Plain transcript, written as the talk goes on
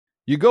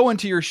You go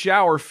into your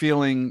shower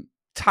feeling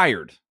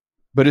tired,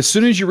 but as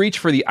soon as you reach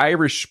for the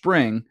Irish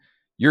Spring,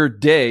 your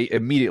day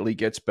immediately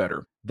gets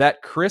better.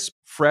 That crisp,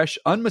 fresh,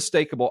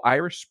 unmistakable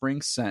Irish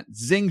Spring scent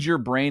zings your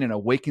brain and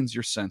awakens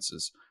your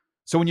senses.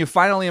 So when you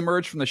finally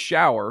emerge from the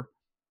shower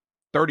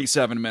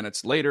 37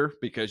 minutes later,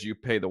 because you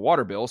pay the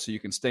water bill so you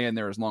can stay in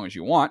there as long as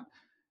you want,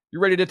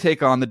 you're ready to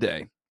take on the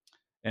day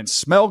and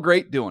smell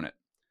great doing it.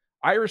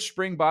 Irish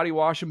Spring Body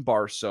Wash and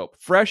Bar Soap.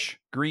 Fresh,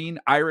 green,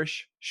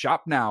 Irish.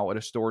 Shop now at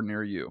a store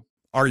near you.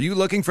 Are you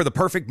looking for the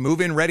perfect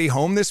move-in ready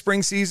home this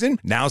spring season?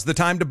 Now's the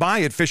time to buy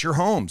at Fisher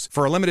Homes.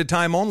 For a limited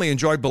time only,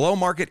 enjoy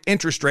below-market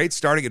interest rates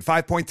starting at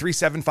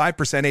 5.375%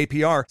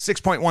 APR,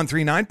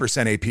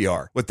 6.139%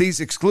 APR. With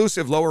these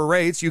exclusive lower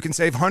rates, you can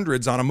save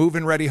hundreds on a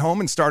move-in ready home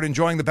and start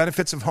enjoying the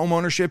benefits of home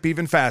ownership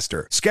even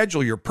faster.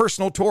 Schedule your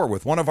personal tour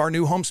with one of our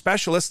new home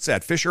specialists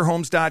at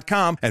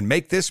FisherHomes.com and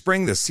make this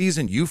spring the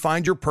season you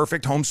find your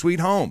perfect home sweet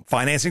home.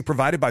 Financing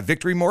provided by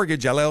Victory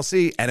Mortgage,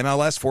 LLC,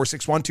 NMLS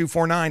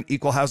 461249,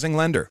 Equal Housing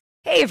Lender.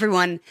 Hey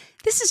everyone,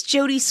 this is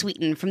Jody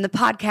Sweeten from the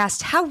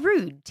podcast How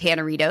Rude,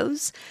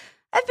 Tanneritos.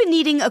 I've been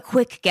needing a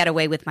quick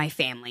getaway with my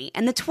family,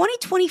 and the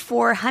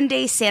 2024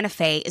 Hyundai Santa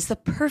Fe is the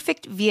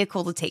perfect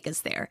vehicle to take us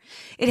there.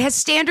 It has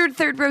standard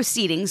third-row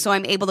seating, so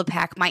I'm able to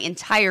pack my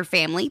entire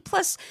family,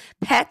 plus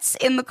pets,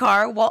 in the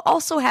car, while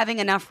also having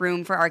enough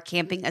room for our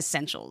camping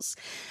essentials.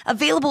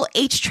 Available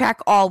H-Track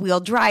all-wheel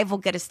drive will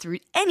get us through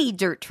any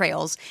dirt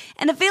trails,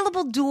 and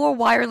available dual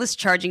wireless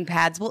charging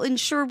pads will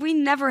ensure we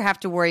never have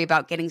to worry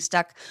about getting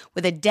stuck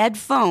with a dead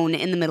phone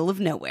in the middle of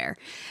nowhere.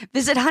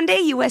 Visit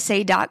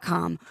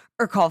HyundaiUSA.com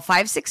or call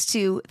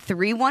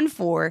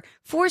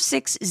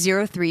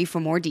 562-314-4603 for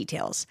more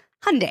details.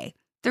 Hyundai,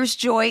 there's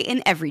joy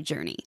in every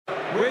journey.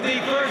 With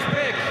the first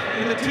pick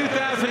in the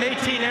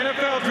 2018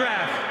 NFL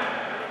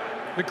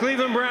Draft, the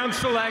Cleveland Browns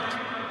select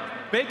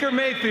Baker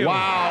Mayfield.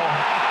 Wow.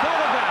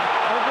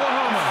 Quarterback,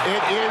 Oklahoma.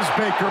 It is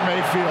Baker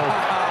Mayfield.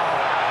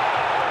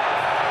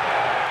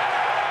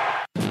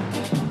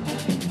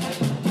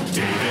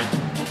 David.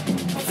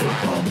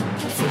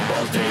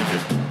 Football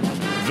David.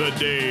 The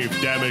Dave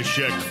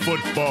Dameshek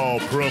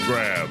Football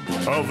Program.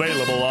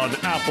 Available on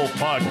Apple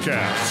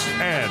Podcasts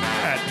and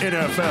at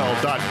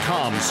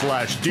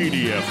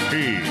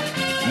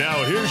NFL.com/DDFP.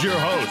 Now here's your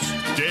host,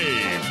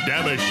 Dave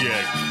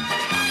Dameshek.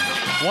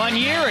 1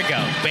 year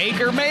ago,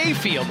 Baker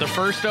Mayfield, the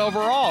first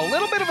overall. A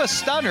little bit of a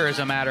stunner, as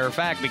a matter of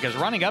fact, because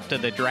running up to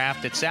the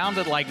draft, it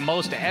sounded like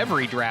most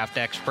every draft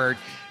expert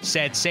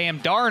said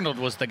Sam Darnold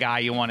was the guy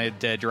you wanted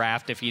to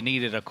draft if you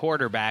needed a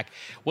quarterback.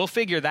 We'll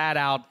figure that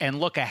out and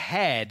look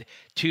ahead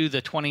to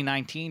the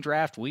 2019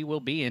 draft. We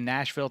will be in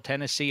Nashville,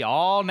 Tennessee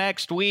all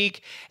next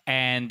week.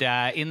 And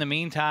in the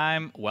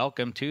meantime,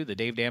 welcome to the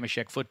Dave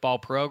Dameshek Football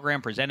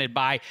Program presented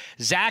by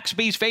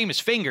Zaxby's Famous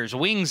Fingers,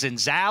 Wings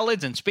and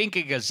Salads. And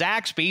speaking of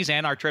Zaxby's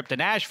and our trip to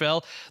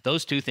Nashville,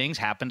 those two things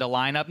happen to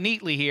line up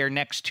neatly here.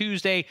 Next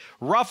Tuesday,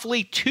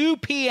 roughly 2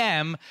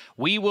 p.m.,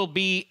 we will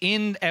be at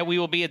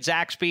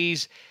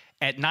Zaxby's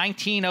at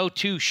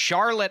 1902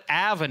 Charlotte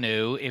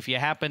Avenue. If you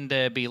happen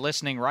to be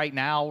listening right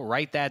now,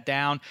 write that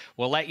down.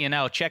 We'll let you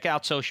know. Check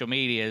out social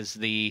media as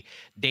the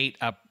date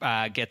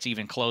gets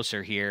even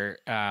closer here.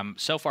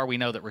 So far, we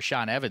know that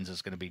Rashaan Evans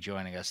is going to be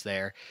joining us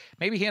there.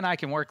 Maybe he and I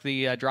can work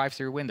the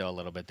drive-through window a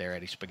little bit there,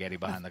 Eddie Spaghetti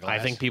behind the glass. I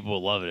think people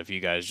will love it if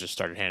you guys just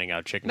started handing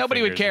out chicken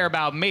Nobody would fingers care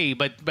about me,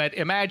 but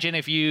imagine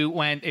if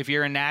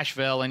you're in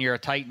Nashville and you're a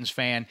Titans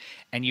fan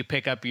and you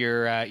pick up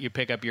your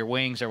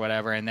wings or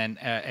whatever, and then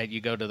you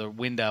go to the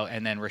window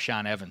and then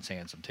Rashaan Evans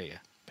hands them to you.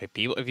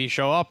 People, if you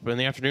show up in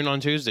the afternoon on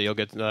Tuesday, you'll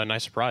get a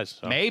nice surprise.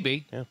 So.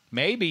 Maybe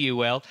you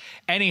will.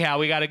 Anyhow,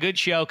 we got a good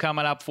show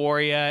coming up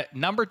for you.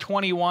 Number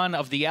 21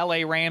 of the LA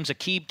Rams,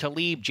 Aqib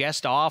Talib,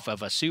 just off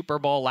of a Super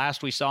Bowl.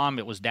 Last we saw him,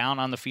 it was down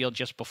on the field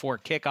just before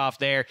kickoff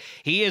there.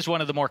 He is one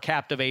of the more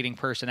captivating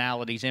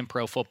personalities in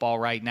pro football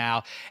right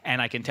now,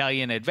 and I can tell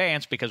you in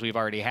advance, because we've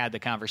already had the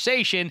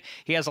conversation,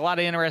 he has a lot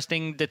of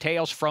interesting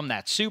details from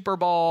that Super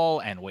Bowl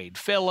and Wade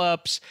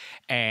Phillips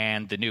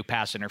and the new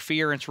pass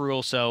interference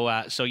rule,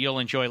 so you'll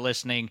enjoy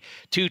listening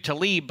to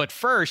Talib. But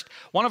first,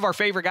 one of our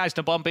favorite guys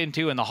to bump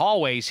into in the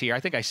hallways here, I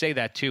think I say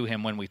that to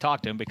him when we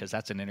talk to him because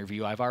that's an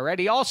interview I've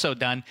already also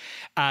done,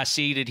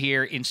 seated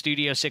here in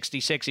Studio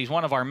 66. He's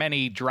one of our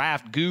many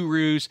draft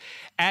gurus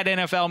at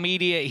NFL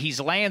Media. He's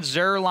Lance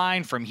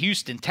Zierlein from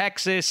Houston,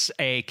 Texas,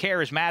 a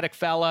charismatic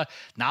fella,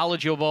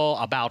 knowledgeable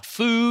about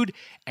food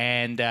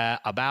and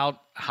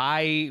about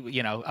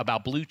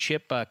about blue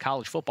chip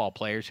college football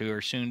players who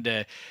are soon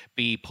to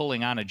be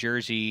pulling on a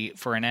jersey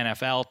for an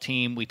NFL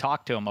team. We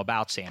talked to him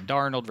about Sam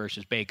Darnold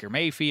versus Baker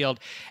Mayfield,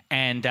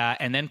 and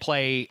then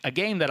play a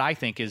game that I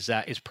think is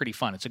pretty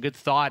fun. It's a good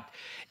thought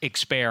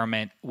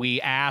experiment. We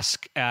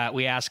ask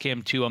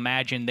him to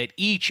imagine that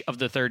each of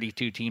the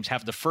 32 teams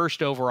have the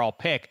first overall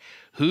pick.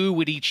 Who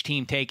would each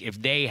team take if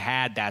they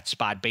had that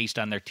spot based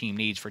on their team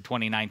needs for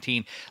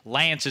 2019?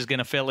 Lance is going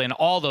to fill in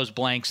all those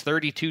blanks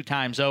 32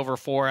 times over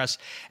for us.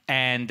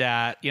 And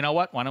you know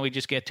what? Why don't we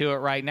just get to it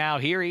right now?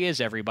 Here he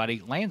is,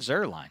 everybody. Lance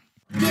Zierlein.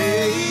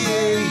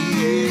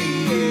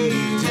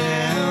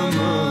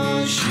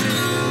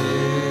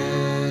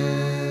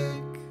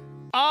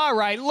 All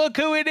right, look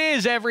who it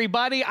is,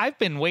 everybody. I've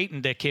been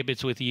waiting to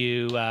kibitz with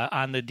you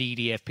on the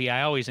DDFP.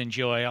 I always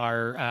enjoy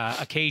our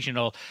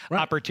occasional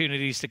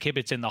opportunities to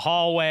kibitz in the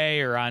hallway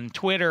or on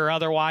Twitter or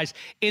otherwise.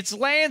 It's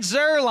Lance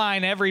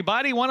Zierlein,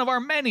 everybody, one of our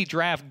many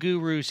draft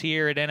gurus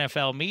here at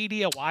NFL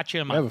Media. Watch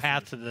him on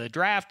Path to the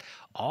Draft,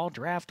 all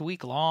draft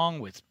week long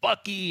with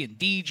Bucky and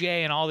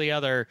DJ and all the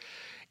other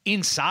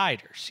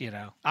insiders.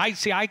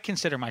 I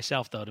consider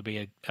myself though to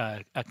be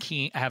a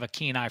keen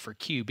eye for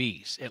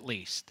QBs at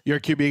least. You're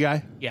a QB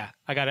guy? Yeah,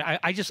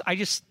 I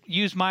just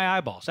use my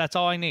eyeballs. That's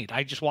all I need.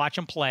 I just watch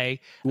them play.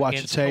 You watch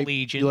the tape.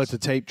 Allegiance. You let the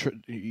tape.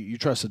 You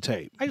trust the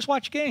tape. I just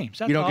watch games.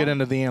 That's you don't all. get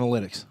into the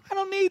analytics. I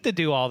don't need to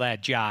do all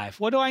that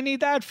jive. What do I need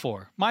that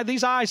for?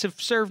 These eyes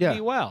have served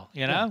me well.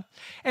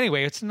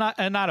 Anyway, it's not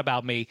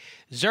about me.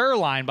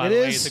 Zierlein, by the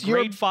way, is a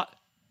great.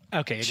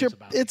 Okay,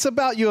 it's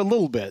about you a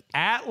little bit.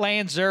 At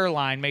Lance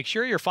Zierlein, make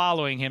sure you're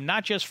following him,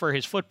 not just for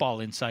his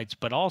football insights,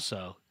 but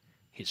also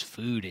his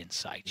food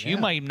insights. You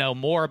might know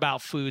more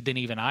about food than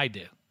even I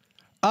do.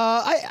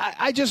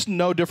 I just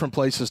know different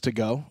places to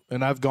go,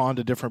 and I've gone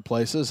to different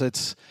places.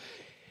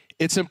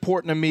 It's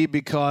important to me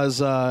because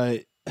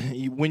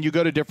when you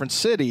go to different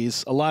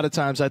cities, a lot of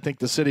times I think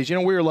the cities, we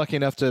were lucky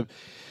enough to,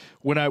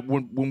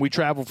 when we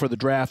traveled for the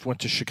draft, went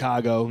to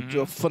Chicago,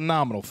 a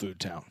phenomenal food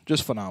town,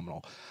 just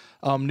phenomenal.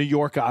 New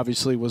York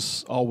obviously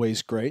was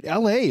always great.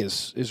 L.A.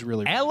 is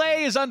really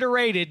L.A. is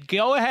underrated.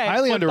 Go ahead.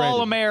 Highly Football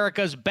underrated.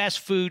 America's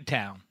best food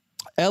town.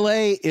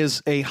 L.A.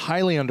 is a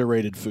highly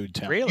underrated food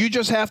town. Really? You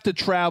just have to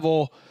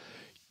travel.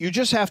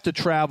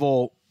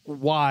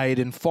 Wide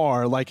and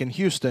far, like in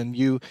Houston.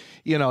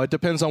 It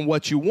depends on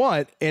what you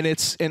want, and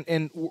it's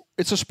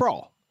a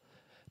sprawl.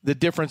 The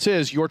difference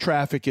is your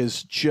traffic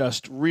is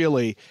just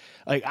really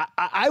like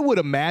I would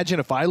imagine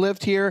if I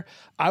lived here,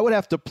 I would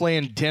have to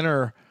plan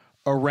dinner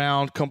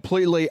around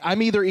completely.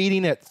 I'm either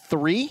eating at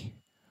 3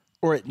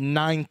 or at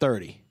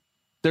 9:30.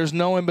 There's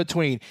no in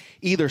between.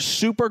 Either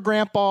super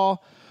grandpa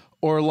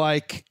or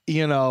like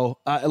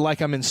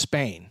I'm in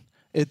Spain.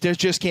 There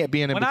just can't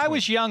be an in between. When I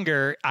was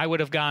younger, I would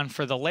have gone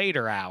for the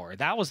later hour.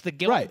 That was the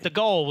goal. Right. The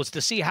goal was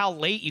to see how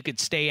late you could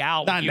stay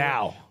out. Not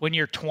now. When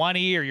you're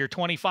 20 or you're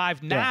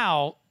 25.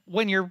 Now,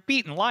 when you're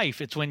beating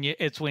life, it's when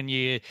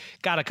you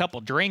got a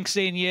couple drinks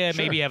in you,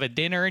 maybe you have a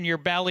dinner in your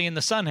belly, and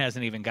the sun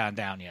hasn't even gone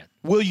down yet.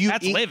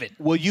 That's living.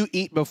 Will you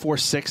eat before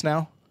 6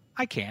 now?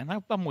 I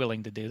can. I'm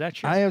willing to do that.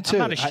 Sure. I am too.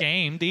 I'm not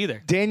ashamed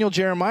either. Daniel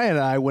Jeremiah and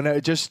I, when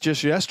just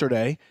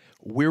yesterday,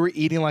 we were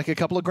eating like a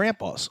couple of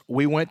grandpas.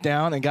 We went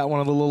down and got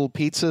one of the little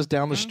pizzas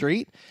down the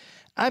street.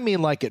 I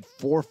mean, like at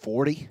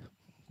 4:40.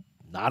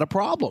 Not a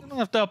problem. You don't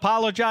have to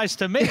apologize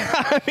to me. We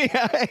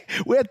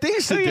had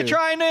things to do. Who are you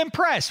trying to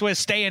impress with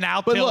staying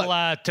out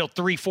till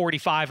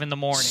 3:45 in the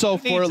morning? So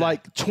for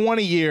like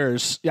 20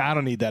 years, I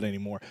don't need that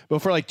anymore.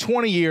 But for like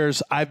 20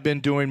 years, I've been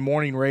doing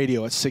morning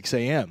radio at 6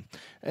 a.m.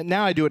 And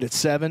now I do it at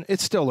 7.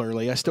 It's still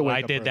early. I still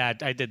wake up early.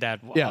 I did that.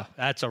 Yeah.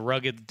 That's a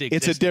rugged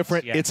existence.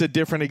 It's a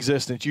different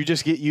existence. You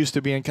just get used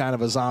to being kind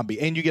of a zombie,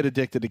 and you get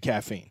addicted to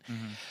caffeine.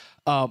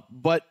 Mm-hmm.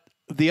 But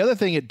the other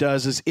thing it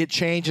does is it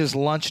changes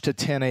lunch to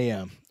 10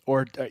 a.m.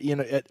 Or,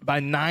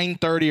 by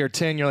 9:30 or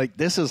 10, you're like,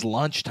 this is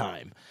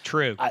lunchtime.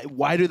 True.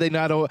 Why do they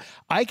not?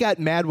 I got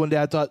mad one day.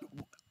 I thought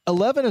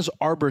 11 is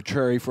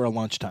arbitrary for a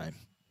lunchtime,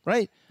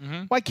 right?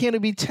 Mm-hmm. Why can't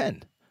it be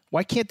 10?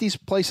 Why can't these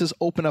places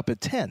open up at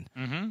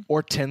 10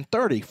 or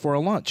 10:30 for a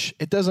lunch?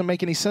 It doesn't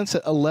make any sense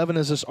that 11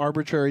 is this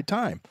arbitrary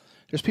time.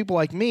 There's people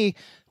like me,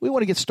 we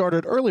want to get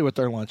started early with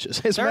their lunches.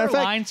 As a matter of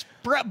fact,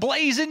 Zierlein's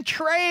blazing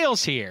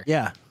trails here.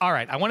 Yeah. All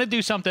right. I want to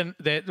do something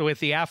that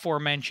with the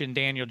aforementioned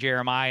Daniel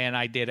Jeremiah and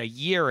I did a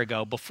year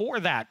ago. Before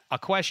that, a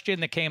question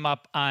that came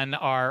up on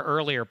our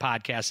earlier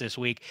podcast this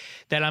week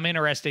that I'm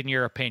interested in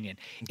your opinion.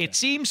 Okay. It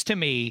seems to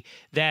me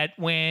that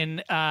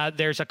when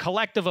there's a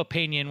collective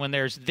opinion, when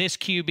there's this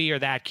QB or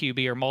that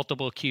QB or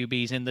multiple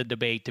QBs in the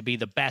debate to be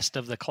the best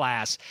of the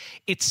class,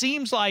 it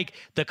seems like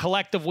the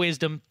collective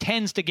wisdom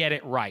tends to get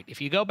it right.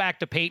 If you go back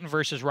to Peyton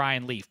versus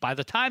Ryan Leaf, by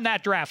the time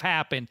that draft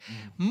happened,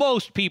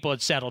 most people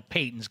had settled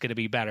Peyton's going to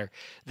be better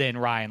than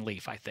Ryan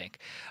Leaf, I think.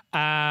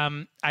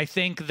 I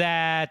think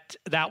that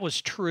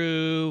was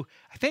true.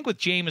 I think with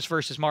Jameis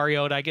versus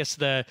Mariota, I guess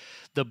the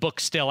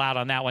book's still out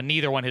on that one.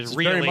 Neither one has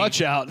really very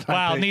much out.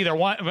 Well, neither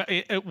one.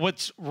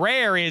 What's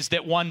rare is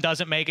that one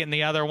doesn't make it and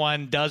the other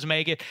one does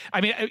make it.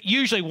 I mean,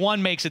 usually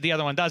one makes it, the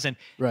other one doesn't.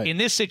 Right. In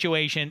this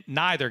situation,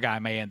 neither guy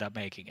may end up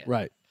making it.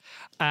 Right.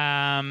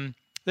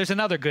 There's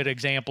another good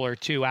example or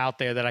two out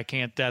there that I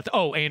can't.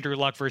 Andrew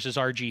Luck versus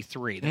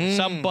RG3. There's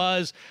some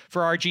buzz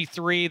for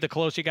RG3 the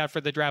closer you got for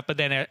the draft, but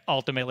then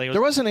ultimately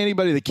there wasn't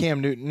anybody that Cam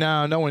Newton.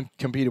 No one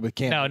competed with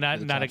Cam. No,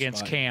 not against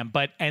spot. Cam.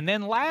 And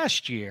then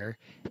last year,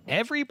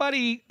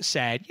 everybody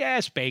said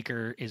yes,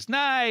 Baker is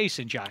nice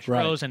and Josh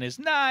Rosen is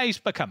nice,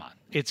 but come on,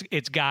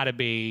 it's got to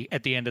be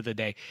at the end of the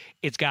day,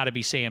 it's got to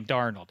be Sam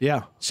Darnold.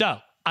 Yeah. So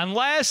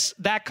unless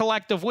that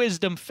collective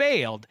wisdom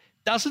failed.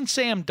 Doesn't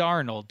Sam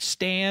Darnold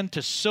stand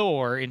to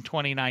soar in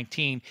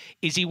 2019?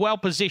 Is he well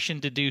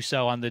positioned to do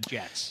so on the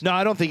Jets? No,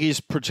 I don't think he's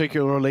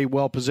particularly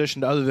well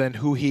positioned other than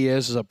who he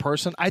is as a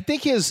person. I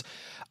think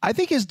I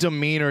think his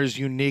demeanor is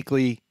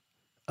uniquely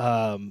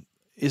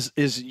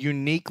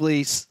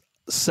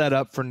set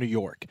up for New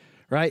York,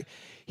 right?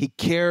 He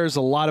cares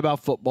a lot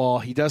about football.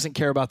 He doesn't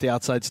care about the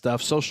outside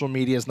stuff. Social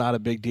media is not a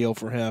big deal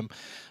for him.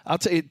 I'll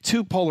tell you,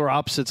 two polar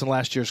opposites in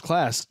last year's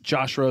class,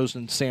 Josh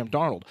Rosen and Sam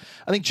Darnold.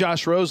 I think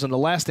Josh Rosen, the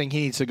last thing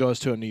he needs to go is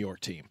to a New York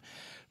team.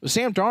 But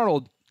Sam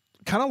Darnold,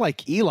 kind of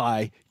like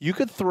Eli, you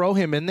could throw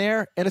him in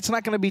there, and it's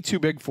not going to be too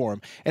big for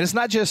him. And it's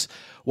not just,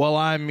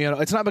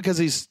 it's not because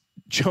he's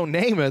Joe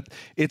Namath.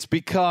 It's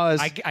because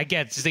I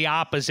get it's the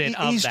opposite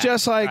of he's that.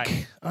 just like,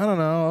 right. I don't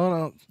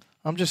know.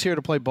 I'm just here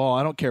to play ball.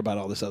 I don't care about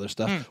all this other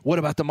stuff. What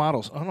about the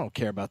models? I don't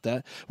care about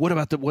that. What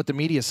about what the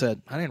media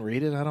said? I didn't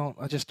read it.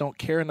 I just don't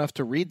care enough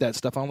to read that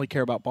stuff. I only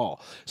care about ball.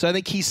 So I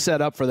think he's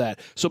set up for that.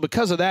 So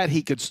because of that,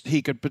 he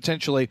could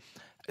potentially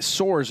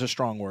soar is a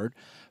strong word,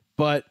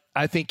 but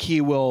I think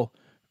he will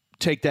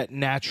take that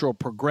natural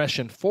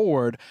progression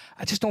forward.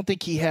 I just don't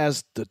think he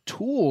has the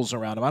tools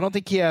around him. I don't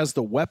think he has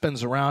the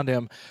weapons around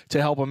him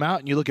to help him out.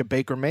 And you look at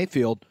Baker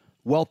Mayfield,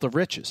 wealth of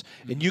riches.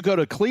 And you go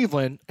to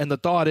Cleveland, and the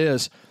thought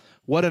is,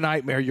 what a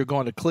nightmare you're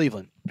going to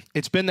Cleveland.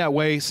 It's been that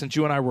way since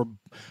you and I were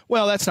 –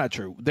 well, that's not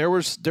true. There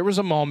was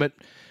a moment.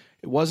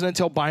 It wasn't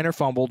until Biner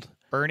fumbled.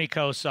 Bernie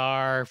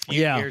Kosar, a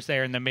few years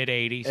there in the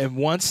mid-'80s. And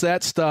once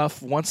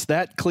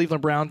that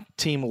Cleveland Brown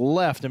team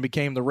left and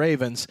became the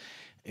Ravens,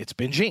 it's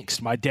been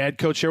jinxed. My dad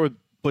coached there with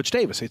Butch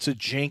Davis. It's a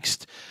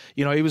jinxed –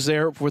 he was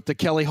there with the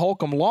Kelly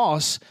Holcomb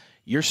loss.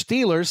 Your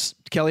Steelers,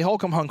 Kelly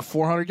Holcomb hung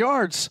 400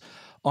 yards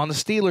on the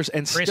Steelers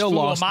and Chris still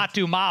lost.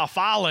 Matu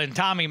Ma'afala and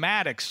Tommy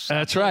Maddox.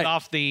 That's right.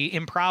 Off the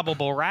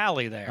improbable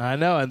rally there. I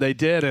know, and they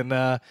did,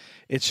 and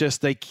it's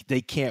just they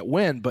can't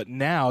win. But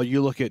now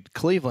you look at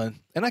Cleveland,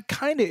 and I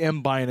kind of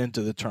am buying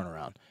into the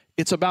turnaround.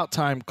 It's about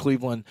time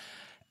Cleveland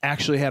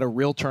actually had a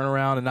real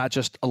turnaround and not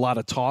just a lot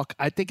of talk.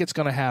 I think it's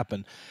going to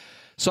happen.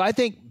 So I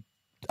think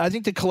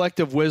the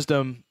collective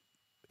wisdom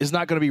is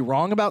not going to be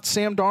wrong about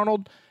Sam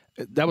Darnold.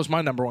 That was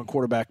my number one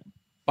quarterback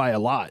by a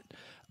lot.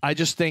 I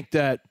just think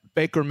that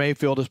Baker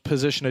Mayfield is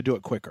positioned to do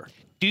it quicker.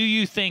 Do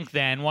you think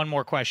then, one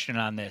more question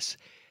on this,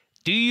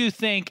 do you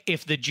think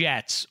if the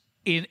Jets,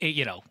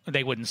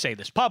 they wouldn't say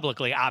this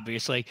publicly,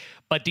 obviously,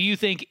 but do you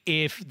think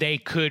if they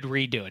could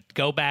redo it,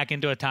 go back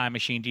into a time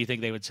machine, do you think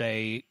they would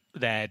say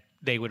that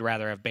they would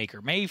rather have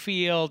Baker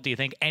Mayfield? Do you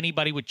think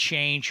anybody would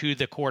change who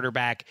the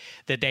quarterback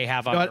that they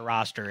have on their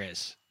roster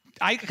is?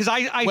 I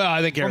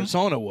think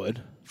Arizona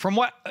would. From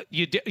what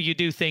you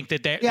do think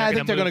that they're I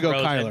think they're going to go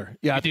Kyler.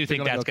 Yeah, you do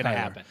think that's going to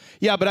happen.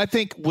 Yeah, but I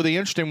think the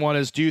interesting one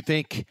is, do you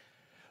think?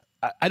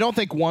 I don't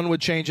think one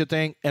would change a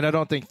thing, and I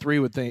don't think three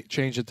would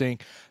change a thing.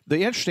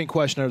 The interesting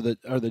question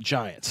are the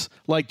Giants.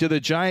 Like, do the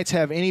Giants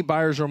have any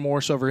buyer's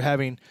remorse over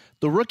having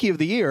the Rookie of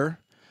the Year?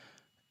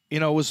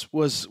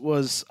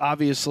 Was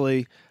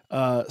obviously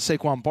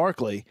Saquon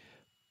Barkley.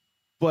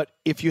 But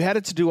if you had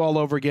it to do all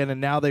over again,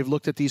 and now they've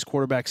looked at these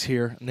quarterbacks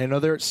here, and they know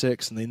they're at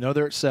 6, and they know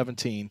they're at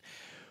 17.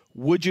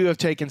 Would you have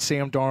taken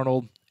Sam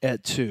Darnold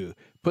at 2?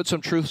 Put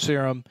some truth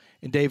serum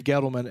in Dave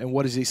Gettleman, and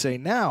what does he say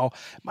now?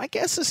 My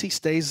guess is he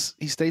stays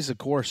the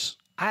course.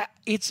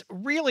 It's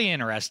really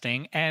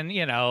interesting, and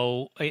in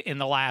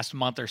the last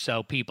month or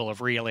so, people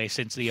have really,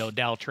 since the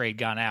Odell trade,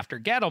 gone after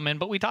Gettleman.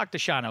 But we talked to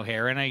Sean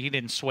O'Hare, and he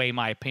didn't sway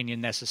my opinion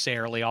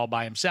necessarily all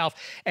by himself.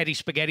 Eddie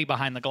Spaghetti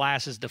behind the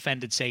glasses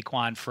defended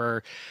Saquon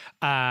for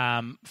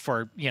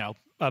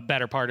a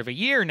better part of a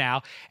year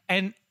now,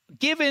 and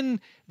given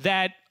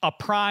that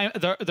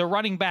the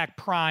running back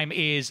prime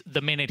is the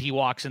minute he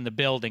walks in the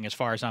building, as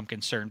far as I'm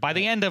concerned. By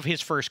the end of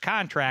his first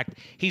contract,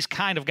 he's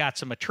kind of got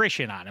some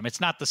attrition on him. It's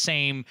not the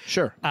same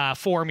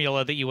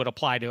formula that you would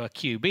apply to a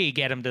QB.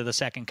 Get him to the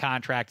second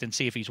contract and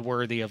see if he's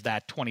worthy of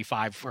that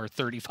 25 or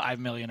 35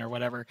 million or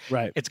whatever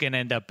it's going to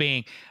end up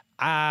being.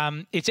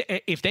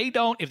 If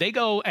they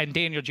go, and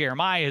Daniel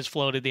Jeremiah has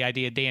floated the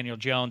idea of Daniel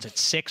Jones at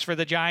 6 for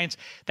the Giants,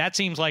 that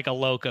seems like a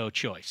loco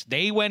choice.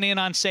 They went in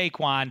on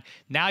Saquon.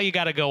 Now you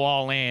got to go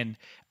all in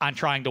on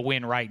trying to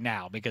win right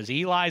now because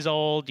Eli's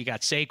old. You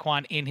got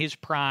Saquon in his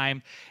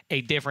prime,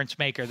 a difference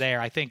maker there.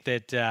 I think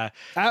that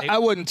I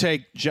wouldn't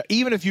take,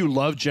 even if you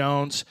love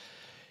Jones,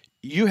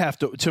 you have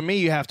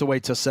to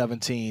wait till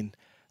 17.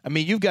 I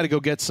mean, you've got to go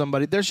get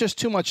somebody. There's just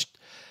too much.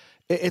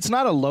 It's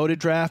not a loaded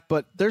draft,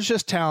 but there's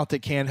just talent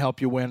that can help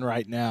you win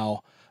right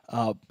now.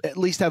 At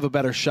least have a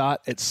better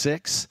shot at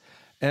 6.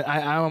 And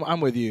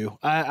I'm with you.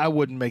 I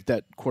wouldn't make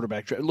that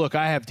quarterback draft. Look,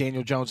 I have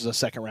Daniel Jones as a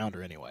second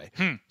rounder anyway.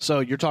 So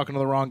you're talking to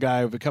the wrong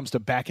guy if it comes to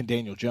backing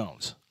Daniel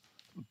Jones.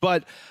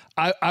 But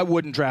I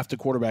wouldn't draft a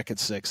quarterback at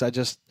 6.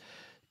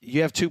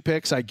 You have 2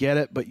 picks, I get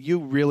it, but you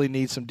really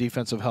need some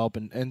defensive help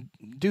and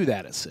do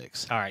that at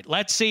 6. All right,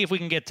 let's see if we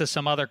can get to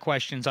some other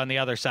questions on the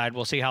other side.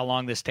 We'll see how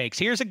long this takes.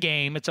 Here's a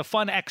game. It's a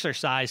fun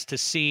exercise to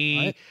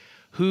see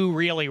who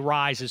really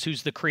rises,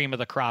 who's the cream of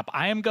the crop.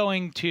 I am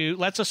going to,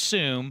 let's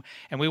assume,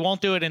 and we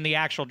won't do it in the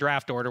actual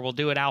draft order, we'll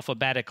do it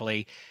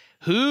alphabetically.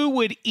 Who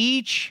would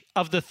each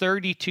of the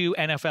 32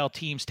 NFL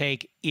teams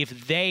take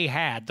if they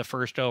had the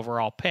first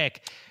overall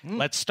pick?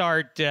 Let's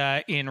start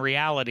in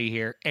reality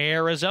here.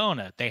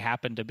 Arizona, they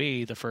happen to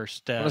be the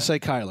first. I'm going to say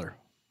Kyler.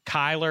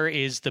 Kyler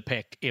is the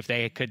pick if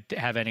they could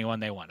have anyone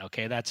they want.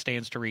 Okay, that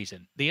stands to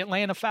reason. The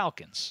Atlanta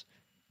Falcons.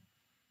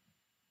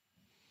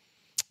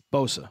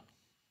 Bosa.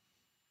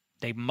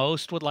 They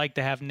most would like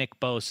to have Nick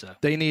Bosa.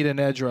 They need an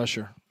edge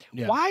rusher.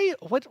 Yeah. Why?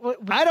 What?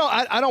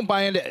 I don't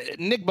buy into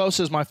Nick Bosa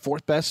is my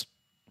fourth best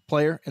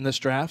player in this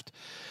draft,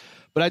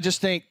 but I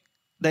just think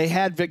they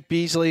had Vic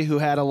Beasley who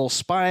had a little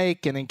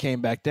spike and then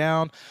came back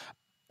down.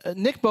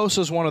 Nick Bosa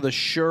is one of the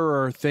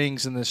surer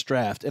things in this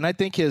draft, and I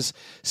think his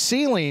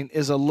ceiling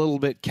is a little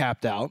bit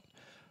capped out,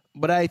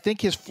 but I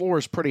think his floor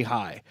is pretty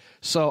high.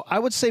 So I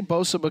would say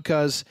Bosa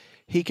because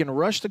he can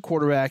rush the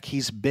quarterback,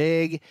 he's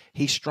big,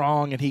 he's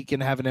strong, and he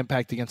can have an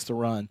impact against the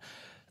run.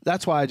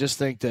 That's why I just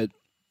think that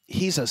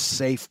he's a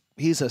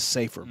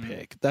safer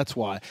pick. That's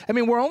why. I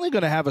mean, we're only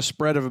going to have a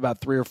spread of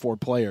about 3 or 4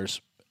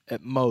 players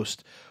at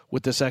most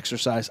with this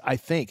exercise, I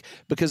think,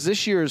 because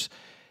this year's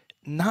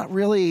not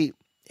really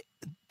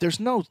 – there's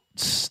no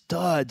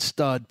stud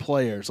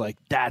players like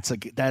that's a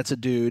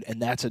dude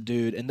and that's a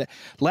dude. And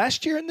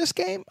last year in this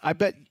game, I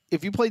bet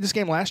if you played this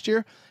game last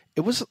year,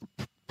 it was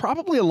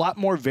probably a lot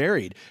more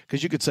varied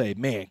because you could say,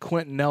 man,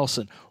 Quentin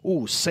Nelson,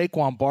 ooh,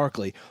 Saquon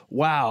Barkley,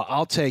 wow,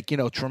 I'll take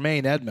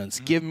Tremaine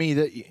Edmonds. Give me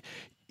the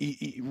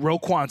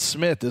Roquan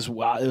Smith is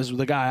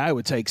the guy I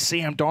would take.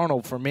 Sam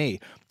Darnold for me.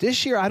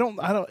 This year, I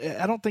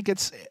don't think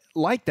it's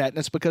like that, and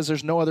it's because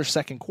there's no other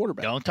second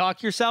quarterback. Don't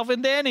talk yourself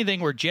into anything.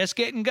 We're just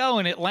getting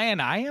going.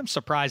 Atlanta, I am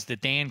surprised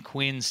that Dan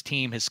Quinn's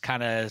team has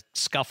kind of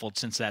scuffled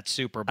since that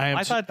Super Bowl.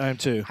 I am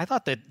too. I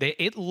thought that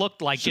it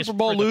looked like Super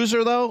Bowl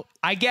loser, though.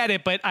 I get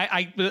it, but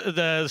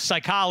the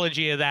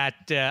psychology of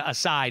that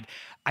aside,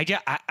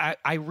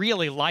 I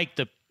really like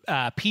the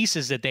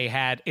pieces that they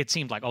had. It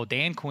seemed like,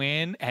 Dan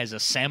Quinn has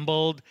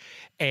assembled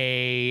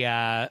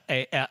a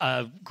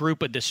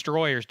group of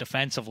destroyers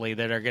defensively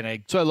that are going to.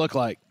 So it looked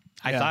like.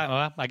 I thought,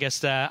 well, I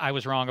guess I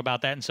was wrong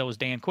about that, and so was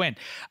Dan Quinn.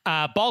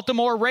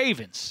 Baltimore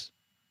Ravens.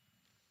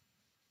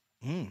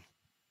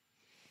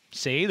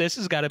 See, this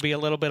has got to be a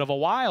little bit of a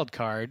wild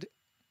card.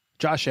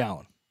 Josh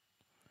Allen.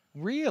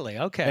 Really?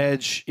 Okay.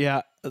 Edge,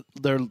 yeah.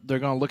 They're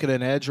going to look at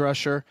an edge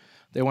rusher.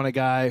 They want a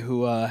guy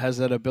who has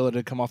that ability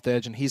to come off the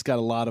edge, and he's got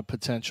a lot of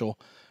potential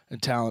and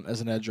talent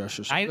as an edge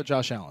rusher. So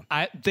Josh Allen.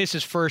 This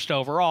is first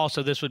overall,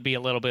 so this would be a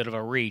little bit of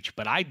a reach,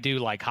 but I do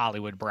like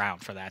Hollywood Brown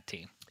for that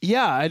team.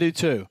 Yeah, I do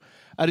too.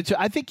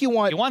 I think you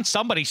want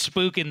somebody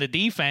spooking the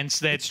defense.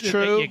 That's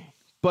true,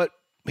 but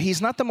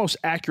he's not the most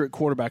accurate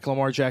quarterback,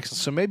 Lamar Jackson.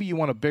 So maybe you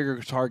want a bigger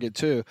target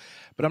too.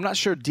 But I'm not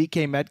sure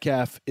DK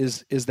Metcalf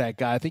is that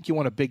guy. I think you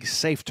want a big,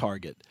 safe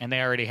target. And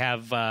they already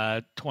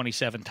have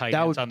 27 tight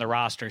ends on the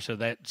roster, so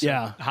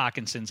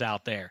Hawkinson's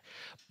out there.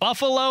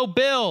 Buffalo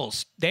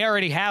Bills, they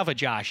already have a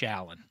Josh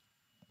Allen.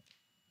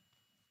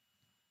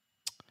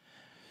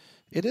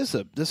 This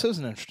is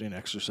an interesting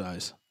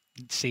exercise.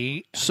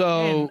 See,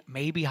 so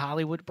maybe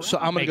Hollywood Brown. So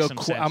I'm going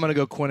to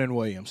go Quinnen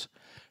Williams,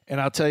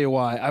 and I'll tell you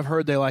why. I've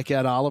heard they like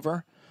Ed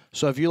Oliver.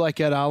 So if you like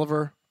Ed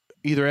Oliver,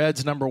 either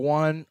Ed's number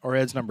 1 or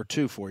Ed's number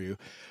 2 for you.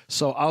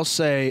 So I'll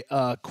say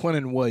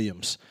Quinnen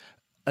Williams,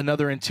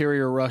 another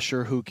interior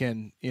rusher who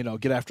can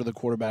get after the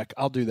quarterback.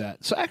 I'll do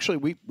that. So actually,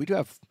 we do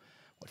have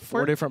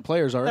 4 different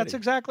players already. That's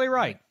exactly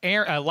right.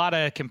 A lot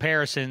of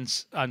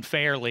comparisons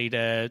unfairly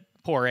to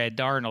poor Ed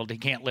Darnold. He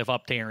can't live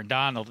up to Aaron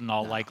Donald in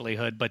all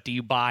likelihood, but do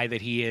you buy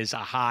that he is a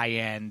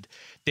high-end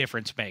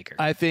difference maker?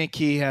 I think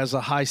he has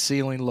a high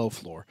ceiling, low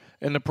floor.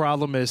 And the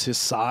problem is his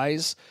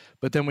size.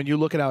 But then when you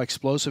look at how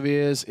explosive he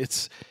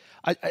is,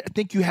 I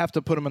think you have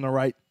to put him in the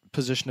right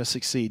position to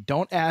succeed.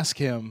 Don't ask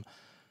him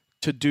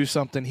to do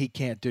something he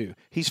can't do.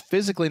 He's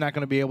physically not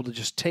going to be able to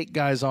just take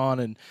guys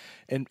on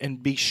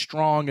and be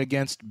strong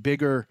against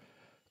bigger,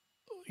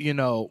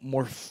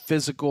 more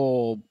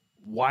physical,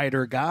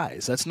 wider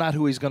guys. That's not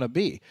who he's going to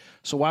be.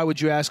 So why would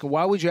you ask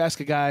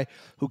a guy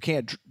who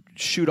can't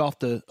shoot off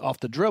the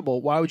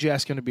dribble? Why would you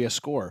ask him to be a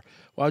scorer?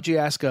 Why would you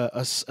ask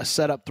a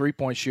setup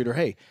 3-point shooter,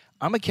 hey,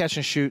 I'm a catch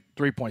and shoot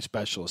 3-point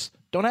specialist.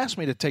 Don't ask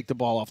me to take the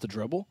ball off the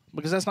dribble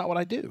because that's not what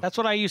I do. That's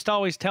what I used to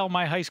always tell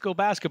my high school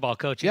basketball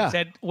coach. He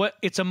said,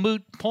 it's a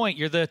moot point.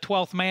 You're the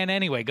 12th man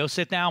anyway. Go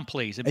sit down,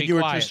 please, and be you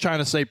were quiet. Just trying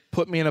to say,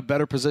 put me in a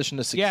better position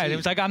to succeed. Yeah, it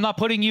was like, I'm not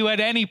putting you at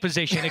any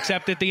position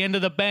except at the end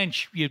of the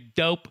bench, you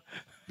dope.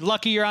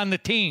 Lucky you're on the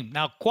team.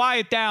 Now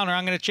quiet down or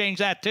I'm going to change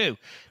that too.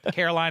 The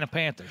Carolina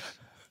Panthers.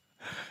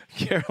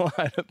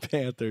 Carolina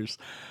Panthers.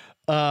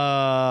 They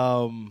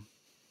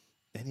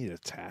need a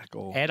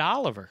tackle. Ed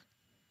Oliver.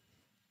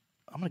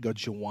 I'm going to go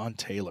Jawan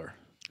Taylor.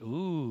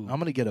 Ooh. I'm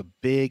going to get a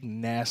big,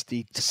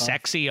 nasty, tough.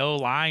 Sexy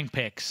O-line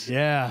picks.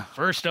 Yeah.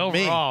 First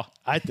overall.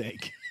 I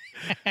think.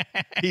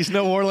 He's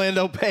no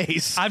Orlando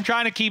Pace. I'm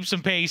trying to keep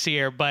some pace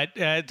here, but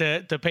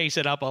to pace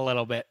it up a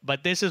little bit.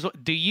 But this is,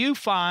 do you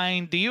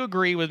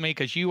agree with me?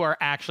 Because you are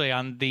actually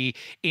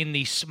in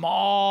the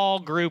small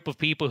group of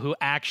people who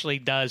actually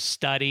does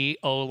study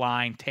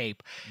O-line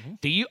tape.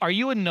 Mm-hmm. Are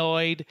you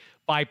annoyed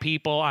by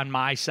people on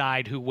my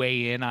side who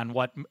weigh in on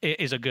what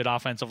is a good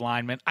offensive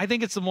lineman. I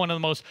think it's one of the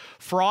most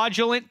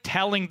fraudulent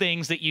telling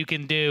things that you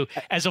can do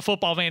as a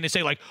football fan to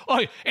say, like,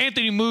 oh,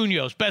 Anthony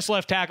Munoz, best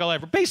left tackle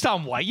ever. Based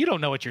on what? You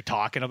don't know what you're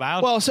talking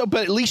about. Well,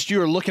 but at least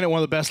you're looking at one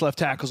of the best left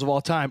tackles of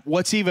all time.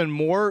 What's even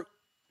more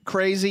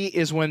crazy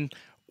is when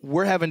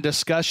we're having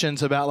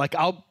discussions about, like,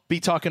 I'll be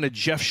talking to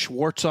Jeff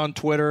Schwartz on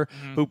Twitter,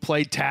 who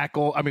played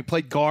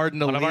guard in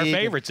the league. One of our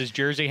favorites. His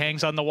jersey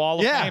hangs on the wall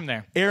of fame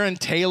there. Aaron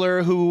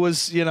Taylor,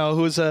 who's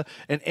an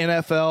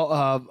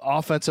NFL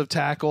offensive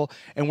tackle,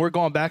 and we're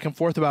going back and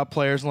forth about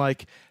players, and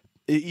like,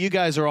 you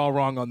guys are all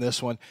wrong on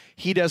this one.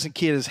 He doesn't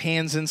get his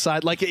hands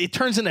inside. Like, it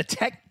turns into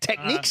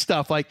technique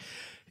stuff. Like,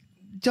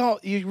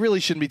 you really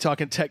shouldn't be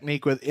talking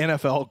technique with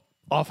NFL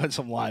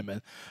offensive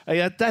linemen.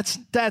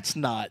 That's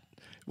not.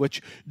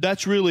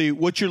 That's really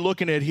what you're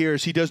looking at here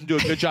is he doesn't do a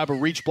good job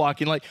of reach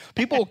blocking. Like,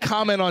 people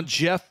comment on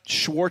Jeff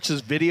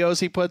Schwartz's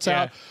videos he puts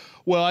out.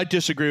 Well, I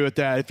disagree with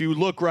that. If you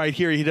look right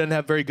here, he doesn't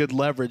have very good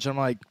leverage. I'm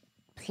like,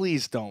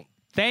 please don't.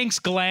 Thanks,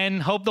 Glenn.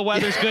 Hope the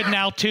weather's good in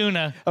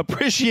Altoona.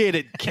 Appreciate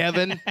it,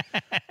 Kevin.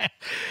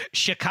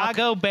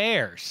 Chicago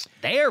Bears.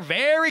 They are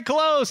very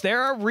close.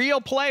 They're a real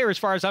player as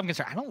far as I'm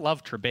concerned. I don't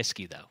love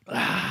Trubisky, though.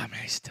 I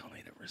still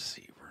need a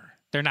receiver.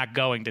 They're not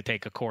going to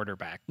take a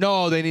quarterback.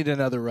 No, they need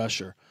another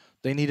rusher.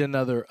 They need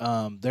another.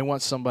 They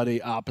want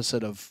somebody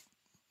opposite of.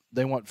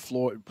 They want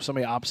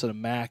somebody opposite of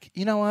Mack.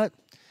 You know what?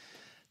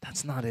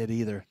 That's not it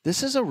either.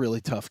 This is a really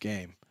tough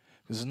game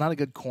because there's not a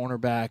good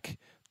cornerback.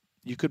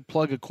 You could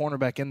plug a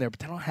cornerback in there, but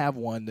they don't have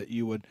one that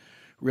you would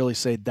really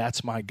say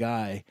that's my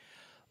guy.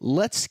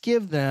 Let's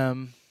give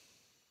them.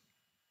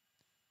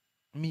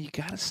 I mean, you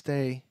got to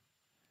stay.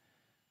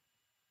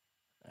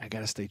 I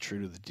got to stay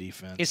true to the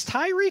defense. Is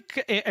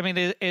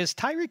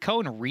Tyreek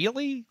Cohen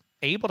really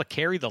able to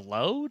carry the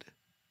load?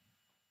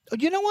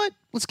 You know what?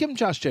 Let's give him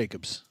Josh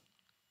Jacobs.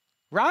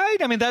 Right?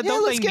 I mean,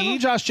 let's give him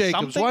Josh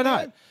Jacobs. Why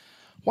not?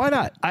 Why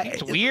not?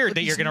 It's weird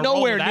that you're going to roll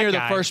nowhere that near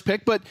guy. The first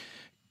pick, but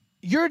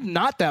you're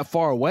not that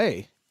far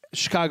away.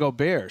 Chicago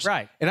Bears.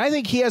 Right. And I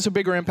think he has a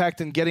bigger impact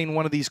than getting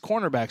one of these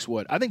cornerbacks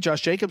would. I think Josh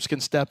Jacobs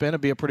can step in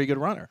and be a pretty good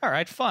runner. All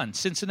right, fun.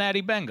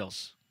 Cincinnati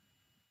Bengals.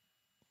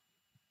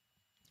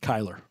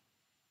 Kyler.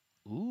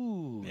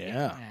 Ooh.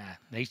 Yeah.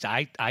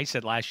 I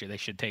said last year they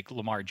should take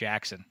Lamar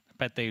Jackson.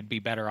 Bet they'd be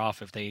better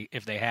off if they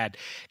had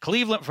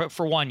Cleveland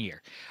for 1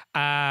 year.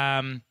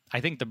 I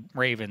think the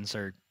Ravens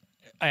are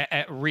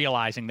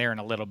realizing they're in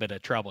a little bit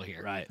of trouble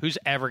here. Right. Who's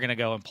ever going to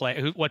go and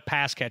play? What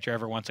pass catcher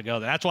ever wants to go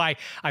there? That's why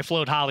I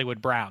float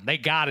Hollywood Brown. They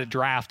got to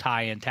draft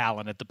high-end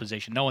talent at the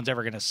position. No one's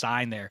ever going to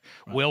sign there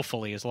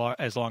willfully as long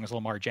as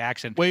Lamar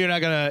Jackson. Well,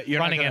 you're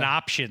running an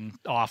option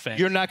offense.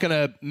 You're not going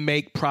to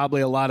make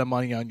probably a lot of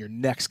money on your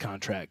next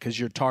contract because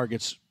your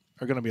targets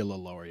are going to be a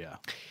little lower. Yeah.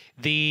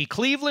 The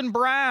Cleveland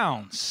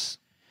Browns.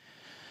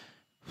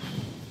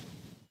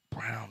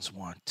 Browns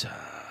want. The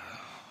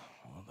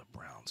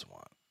Browns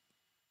want.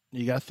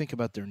 You got to think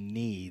about their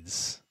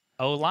needs.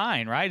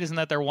 O-line, right? Isn't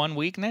that their one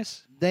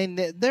weakness?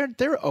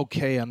 They're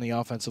okay on the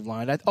offensive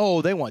line.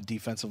 They want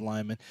defensive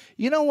linemen.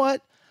 You know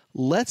what?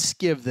 Let's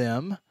give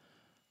them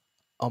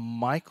a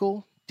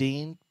Michael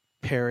Dean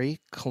Perry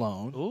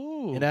clone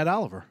in Ed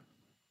Oliver.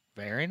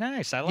 Very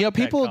nice. I like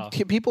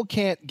people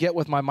can't get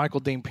with my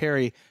Michael Dean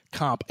Perry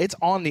comp. It's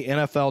on the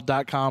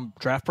NFL.com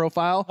draft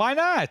profile. Why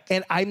not?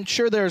 And I'm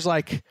sure there's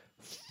like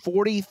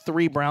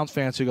 43 Browns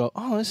fans who go,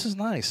 "Oh, this is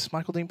nice.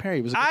 Michael Dean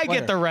Perry was a good player.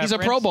 Get the reference. He's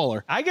a Pro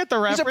Bowler. I get the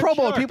reference. He's a Pro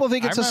Bowler. Sure. People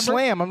think it's a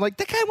slam. I'm like,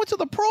 that guy went to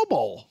the Pro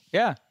Bowl.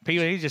 Yeah,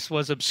 he just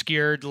was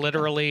obscured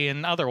literally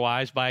and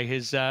otherwise by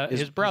his brother.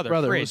 His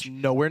brother was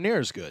nowhere near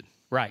as good.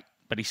 Right,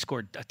 but he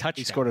scored a touchdown.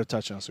 He scored a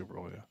touchdown in Super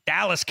Bowl. Yeah.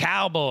 Dallas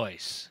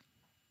Cowboys.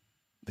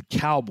 The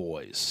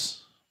Cowboys.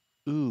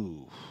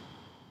 Ooh.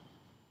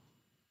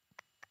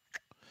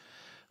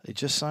 They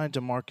just signed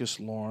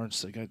DeMarcus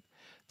Lawrence.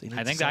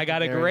 I think I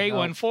got a great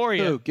one for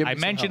you. I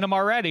mentioned him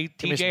already,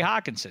 TJ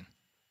Hawkinson.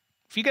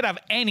 If you could have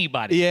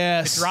anybody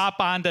to drop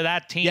onto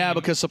that team. Yeah,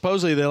 because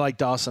supposedly they like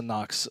Dawson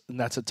Knox, and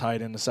that's a tight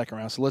end in the second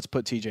round. So let's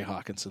put TJ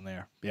Hawkinson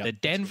there. Yep. The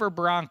Denver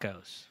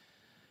Broncos.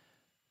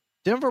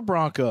 Denver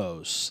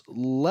Broncos.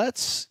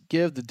 Let's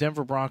give the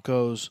Denver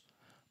Broncos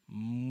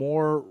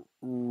more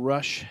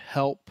rush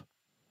help.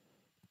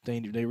 They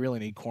really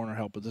need corner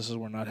help, but this is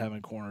where not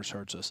having corners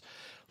hurts us.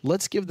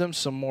 Let's give them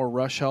some more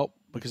rush help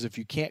because if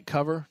you can't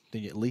cover,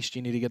 then at least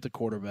you need to get the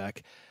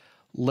quarterback.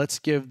 Let's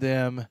give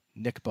them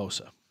Nick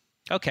Bosa.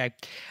 Okay.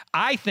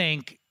 I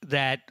think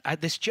that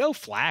this Joe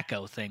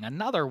Flacco thing,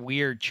 another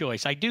weird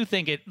choice. I do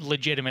think it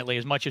legitimately,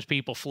 as much as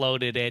people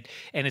floated it,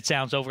 and it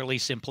sounds overly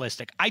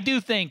simplistic, I do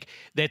think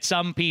that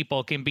some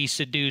people can be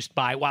seduced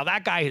by, wow,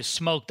 that guy has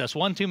smoked us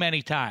one too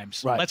many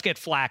times. Right. Let's get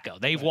Flacco.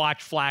 They've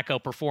watched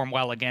Flacco perform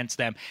well against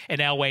them,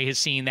 and Elway has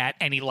seen that,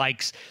 and he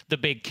likes the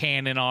big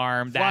cannon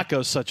arm.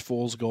 Flacco's such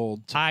fool's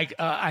gold.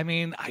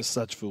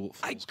 Such fool's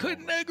I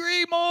couldn't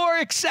agree more,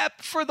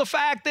 except for the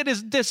fact that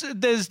is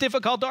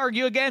difficult to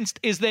argue against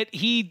is that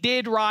he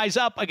did rise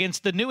up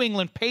against the New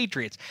England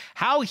Patriots.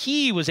 How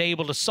he was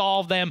able to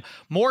solve them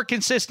more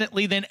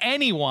consistently than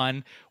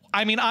anyone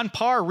I mean, on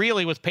par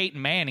really with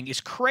Peyton Manning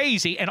is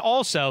crazy. And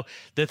also,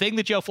 the thing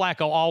that Joe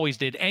Flacco always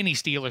did, any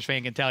Steelers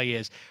fan can tell you,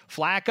 is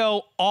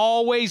Flacco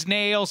always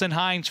nails in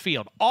Heinz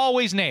Field.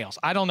 Always nails.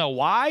 I don't know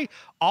why.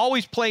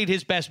 Always played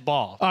his best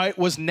ball. All right,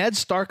 was Ned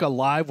Stark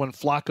alive when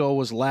Flacco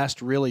was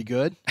last really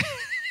good?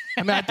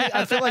 I mean,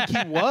 I feel like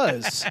he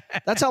was.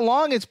 That's how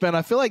long it's been.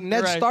 I feel like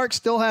Ned Stark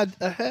still had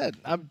a head.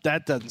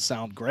 That doesn't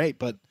sound great,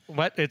 but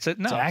it's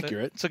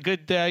accurate. It's a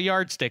good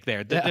yardstick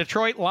there. The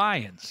Detroit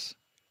Lions.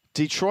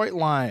 Detroit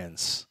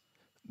Lions.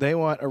 They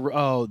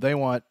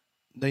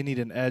need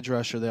an edge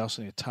rusher. They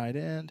also need a tight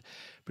end.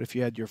 But if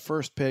you had your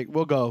first pick,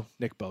 we'll go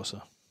Nick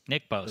Bosa.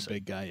 Nick Bosa. The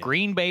big guy. Yeah.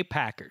 Green Bay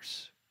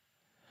Packers.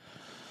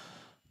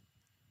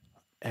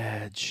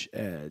 Edge.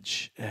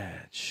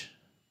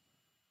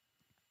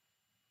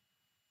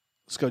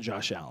 Let's go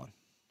Josh Allen.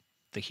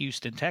 The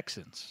Houston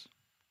Texans.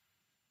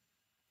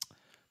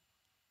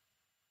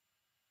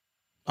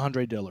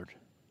 Andre Dillard.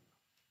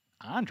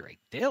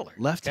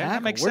 Left tackle.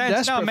 That makes We're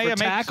sense. desperate No, for it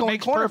tackle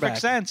makes and perfect cornerback.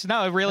 sense.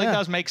 No, it really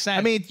does make sense.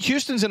 I mean,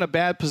 Houston's in a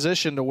bad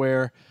position to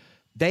where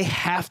they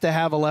have to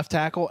have a left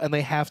tackle and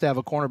they have to have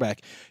a cornerback.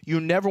 You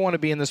never want to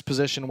be in this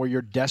position where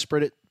you're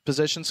desperate at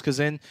positions, because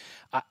then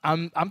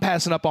I'm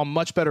passing up on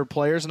much better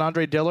players than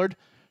Andre Dillard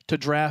to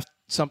draft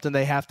something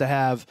they have to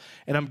have,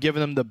 and I'm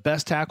giving them the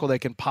best tackle they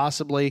can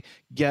possibly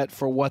get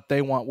for what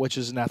they want, which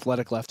is an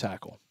athletic left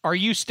tackle. Are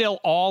you still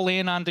all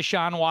in on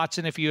Deshaun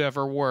Watson if you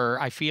ever were?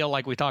 I feel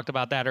like we talked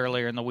about that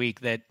earlier in the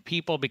week, that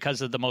people,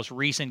 because of the most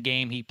recent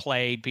game he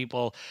played,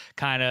 people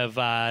kind of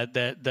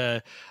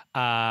the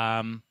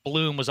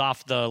bloom was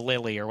off the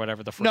lily or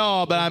whatever the phrase.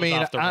 No, but I Bloom was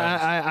mean, off the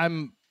rose.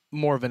 I'm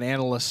more of an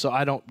analyst, so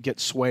I don't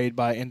get swayed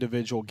by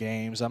individual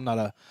games. I'm not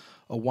a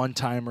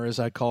one-timer, as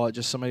I call it,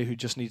 just somebody who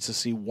just needs to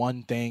see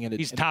one thing. And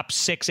he's top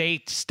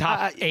 6'8",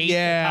 top 8.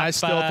 Yeah,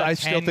 top, I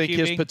still think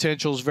his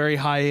potential is very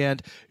high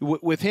end.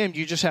 With him,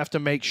 you just have to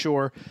make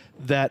sure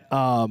that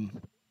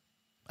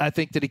I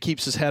think that he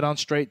keeps his head on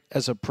straight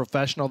as a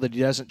professional, that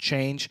he doesn't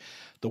change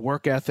the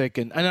work ethic.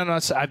 And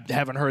I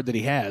haven't heard that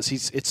he has.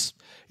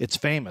 It's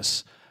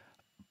famous,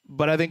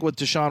 but I think with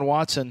Deshaun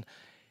Watson,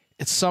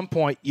 at some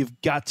point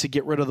you've got to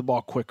get rid of the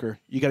ball quicker.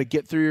 You got to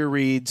get through your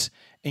reads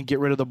and get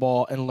rid of the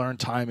ball and learn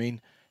timing.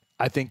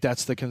 I think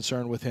that's the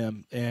concern with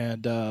him,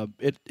 and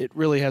it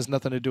really has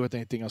nothing to do with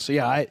anything else. So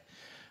yeah,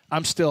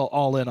 I'm still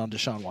all in on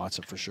Deshaun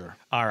Watson for sure.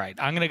 All right,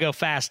 I'm going to go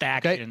fast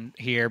action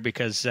here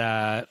because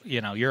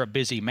you're a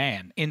busy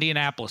man.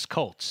 Indianapolis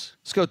Colts.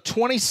 Let's go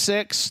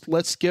 26.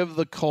 Let's give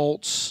the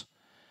Colts.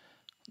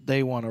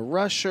 They want a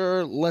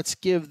rusher. Let's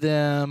give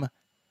them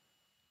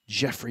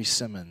Jeffrey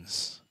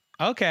Simmons.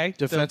 Okay.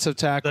 Defensive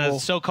tackle. The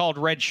so-called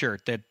red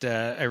shirt that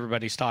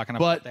everybody's talking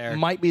about there. But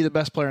might be the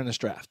best player in this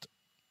draft.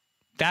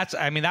 That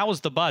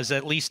was the buzz,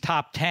 at least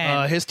top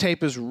 10. His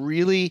tape is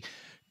really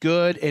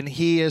good, and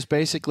he is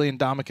basically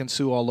Ndamukong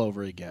Suh all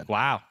over again.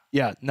 Wow.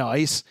 Yeah, no,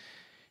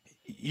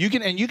 you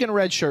can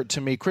red shirt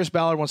to me. Chris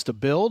Ballard wants to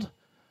build,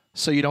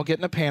 so you don't get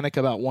in a panic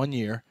about 1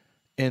 year.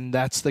 And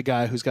that's the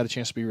guy who's got a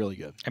chance to be really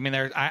good. I mean,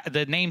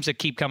 the names that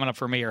keep coming up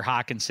for me are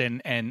Hockenson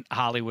and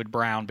Hollywood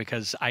Brown,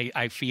 because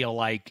I feel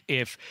like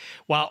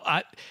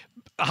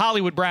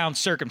Hollywood Brown's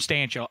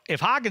circumstantial. If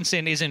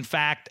Hockenson is in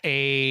fact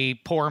a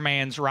poor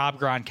man's Rob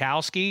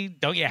Gronkowski,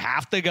 don't you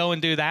have to go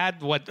and do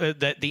that? What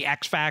the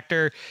X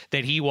factor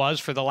that he was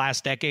for the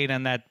last decade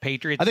on that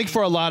Patriots? I think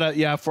for a lot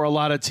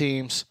of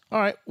teams. All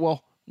right,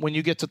 well, when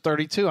you get to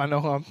 32, I know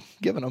who I'm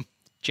giving them.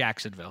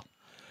 Jacksonville.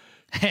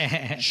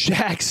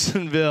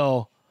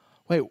 Jacksonville.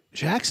 Wait,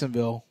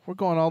 Jacksonville? We're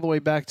going all the way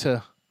back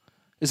to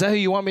 – is that who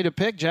you want me to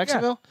pick,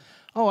 Jacksonville? Yeah.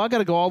 Oh, I got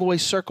to go all the way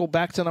circle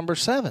back to number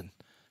 7.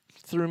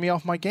 Threw me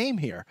off my game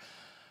here.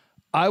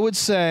 I would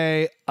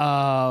say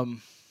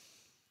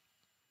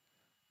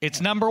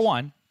it's number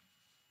 1.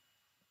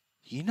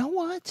 You know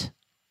what?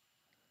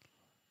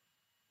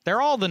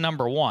 They're all the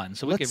number 1,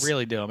 so we could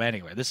really do them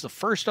anywhere. This is the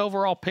first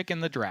overall pick in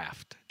the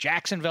draft.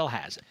 Jacksonville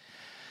has it.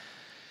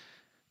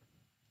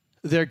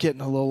 They're getting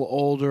a little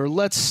older.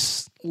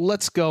 Let's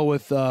go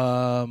with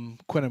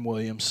Quinnen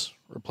Williams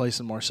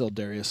replacing Marcel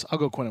Darius. I'll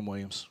go Quinnen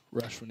Williams,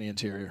 rush from the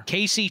interior.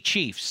 KC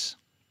Chiefs.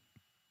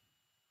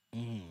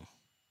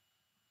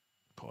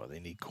 Boy, they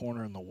need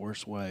corner in the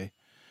worst way.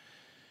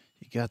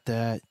 You got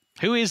that.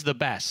 Who is the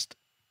best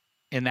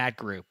in that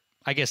group?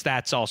 I guess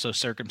that's also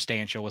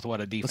circumstantial with what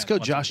a defense. Let's go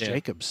Josh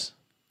Jacobs.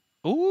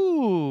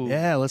 Ooh.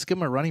 Yeah, let's give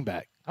him a running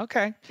back.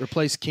 Okay.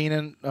 Replace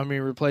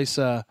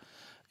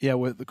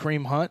with the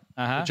Kareem Hunt,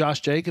 with Josh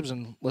Jacobs,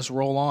 and let's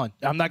roll on.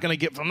 I'm not gonna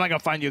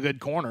find you a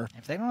good corner.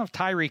 If they don't have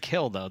Tyreek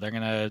Hill, though, they're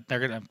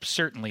gonna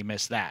certainly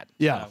miss that.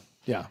 Yeah,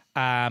 so,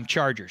 yeah.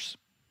 Chargers.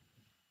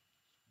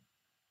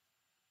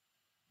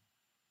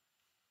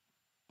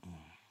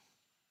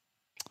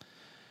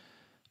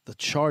 The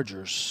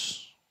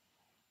Chargers.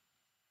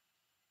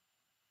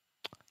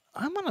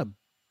 I'm gonna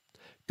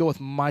go with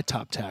my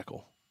top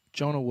tackle,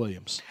 Jonah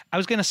Williams. I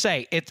was going to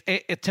say,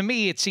 it to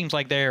me, it seems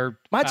like they're...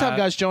 My top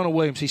guy's Jonah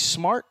Williams. He's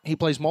smart. He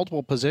plays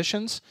multiple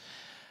positions.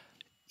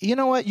 You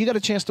know what? You got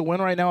a chance to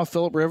win right now with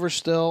Phillip Rivers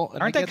still.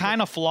 And Aren't they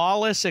kind of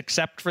flawless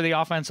except for the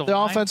offensive line?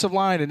 The offensive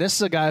line, and this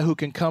is a guy who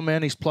can come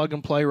in, he's plug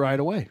and play right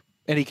away,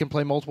 and he can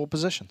play multiple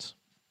positions.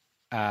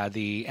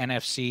 The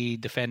NFC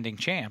defending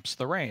champs,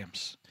 the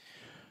Rams.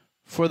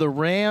 For the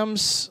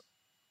Rams,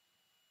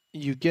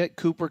 you get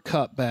Cooper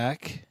Kupp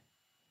back.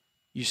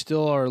 You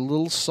still are a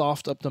little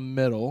soft up the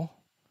middle.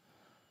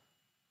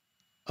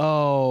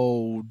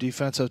 Oh,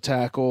 defensive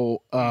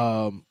tackle,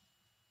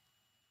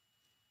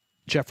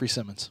 Jeffrey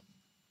Simmons.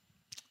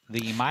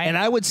 And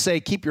I would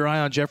say keep your eye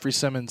on Jeffrey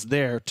Simmons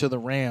there to the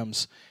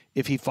Rams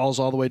if he falls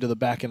all the way to the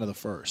back end of the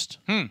first.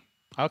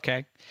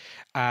 Okay.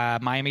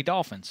 Miami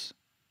Dolphins.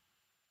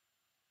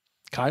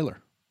 Kyler.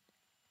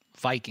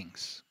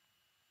 Vikings.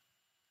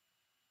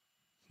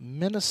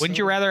 Minnesota. Wouldn't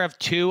you rather have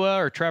Tua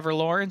or Trevor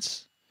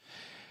Lawrence?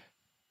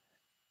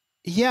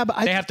 Yeah, but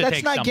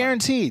that's not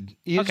guaranteed.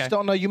 You just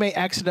don't know. You may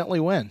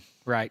accidentally win.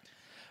 Right.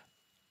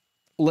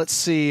 Let's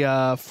see.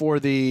 For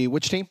the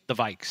which team? The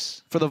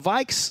Vikes. For the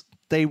Vikes,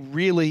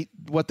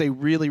 what they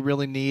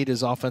really need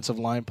is offensive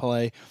line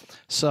play.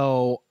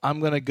 So I'm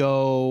going to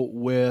go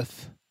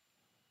with.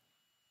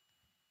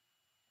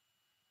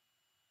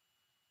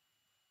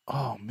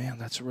 Oh man,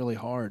 that's really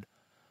hard.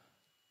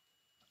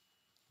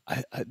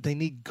 They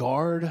need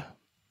guard.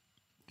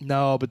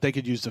 No, but they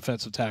could use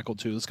defensive tackle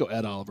too. Let's go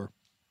Ed Oliver.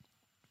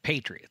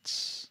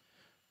 Patriots.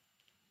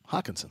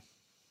 Hawkinson.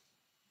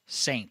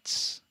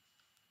 Saints.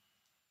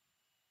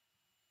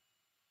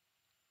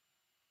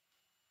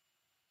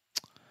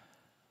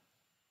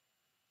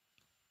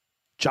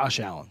 Josh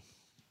Allen.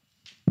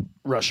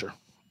 Rusher.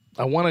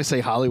 I want to say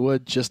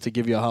Hollywood just to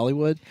give you a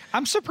Hollywood.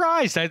 I'm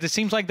surprised. It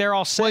seems like they're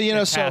all set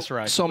pass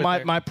rush. So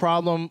my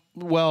problem,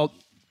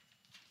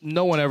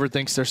 no one ever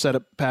thinks they're set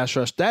up pass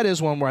rush. That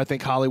is one where I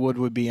think Hollywood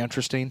would be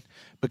interesting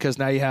because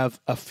now you have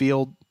a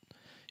field.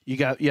 You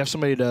have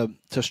somebody to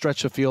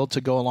stretch the field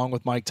to go along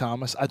with Mike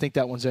Thomas. I think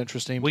that one's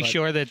interesting. We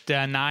sure that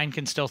 9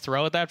 can still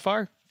throw it that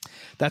far?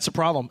 That's a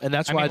problem, and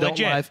that's why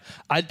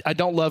I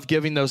don't love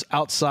giving those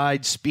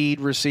outside speed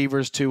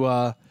receivers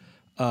to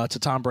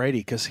Tom Brady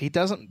because he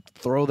doesn't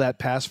throw that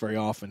pass very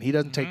often. He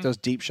doesn't take those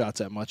deep shots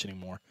that much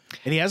anymore,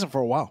 and he hasn't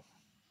for a while.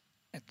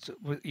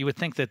 You would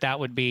think that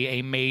would be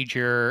a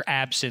major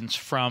absence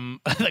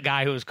from the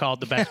guy who was called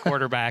the best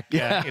quarterback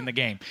in the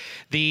game.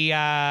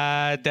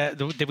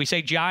 Did we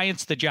say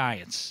Giants? The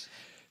Giants.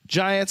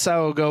 Giants, I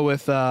will go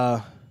with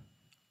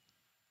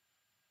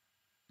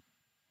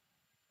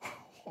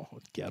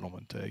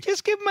Gettleman take.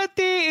 Just give him a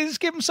D. Just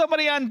give him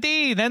somebody on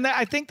D. Then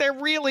I think they're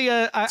really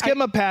Let's give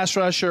him a pass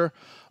rusher.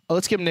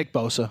 Let's give him Nick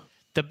Bosa.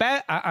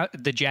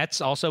 The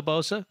Jets also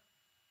Bosa?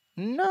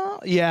 No.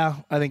 Yeah,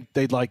 I think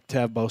they'd like to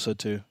have Bosa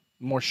too.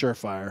 More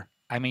surefire.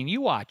 I mean,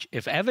 you watch.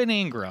 If Evan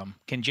Ingram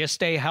can just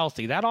stay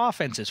healthy, that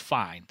offense is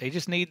fine. They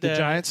just need the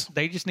Giants.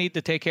 They just need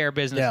to take care of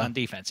business on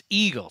defense.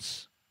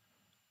 Eagles.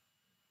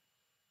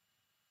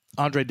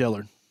 Andre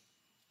Dillard.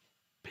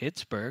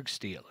 Pittsburgh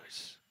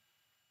Steelers.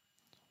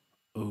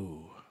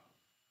 Ooh.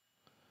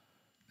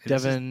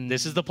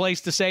 This is the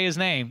place to say his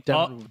name.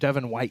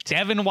 Devin White.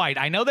 Devin White.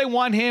 I know they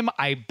want him.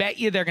 I bet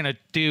you they're going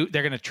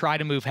to try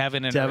to move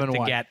heaven and earth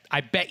to get. I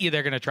bet you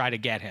they're going to try to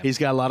get him. He's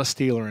got a lot of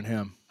Steeler in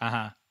him.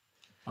 Uh-huh.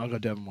 I'll go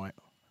Devin White.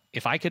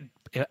 If I could,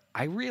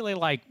 I really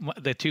like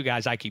the two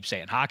guys I keep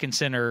saying,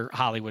 Hawkinson or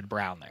Hollywood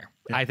Brown there.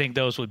 Yeah. I think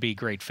those would be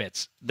great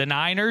fits. The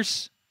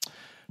Niners?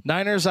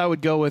 Niners, I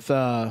would go with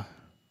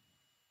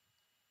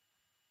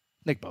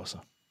Nick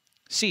Bosa.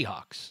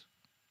 Seahawks?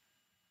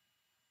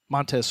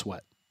 Montez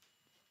Sweat.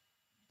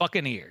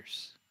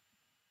 Buccaneers?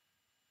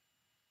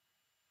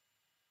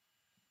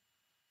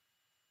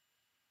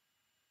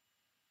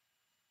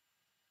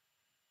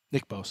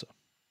 Nick Bosa.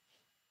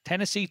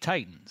 Tennessee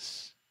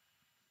Titans?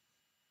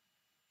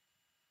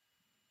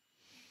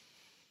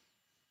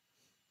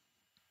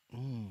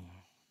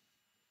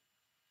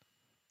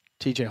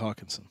 TJ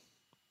Hawkinson.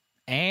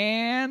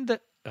 And,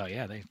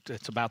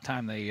 it's about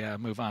time they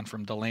move on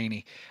from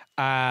Delaney.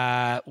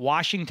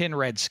 Washington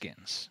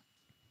Redskins.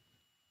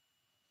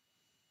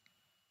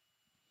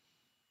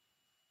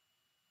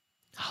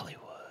 Hollywood.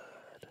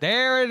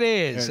 There it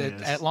is.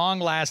 At long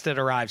last, it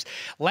arrives.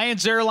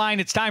 Lance Zierlein,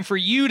 it's time for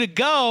you to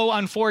go.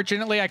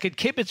 Unfortunately, I could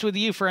kibitz with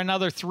you for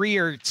another 3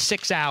 or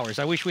 6 hours.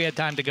 I wish we had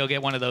time to go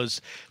get one of those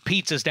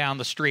pizzas down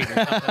the street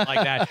or something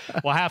like that.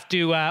 We'll have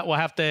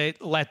to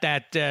let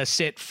that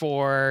sit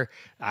for,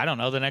 I don't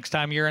know, the next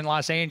time you're in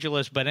Los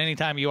Angeles, but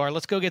anytime you are,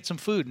 let's go get some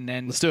food and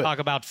then talk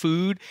about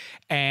food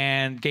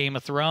and Game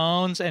of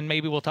Thrones, and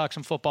maybe we'll talk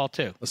some football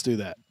too. Let's do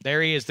that.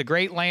 There he is, the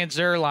great Lance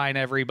Zierlein,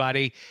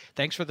 everybody.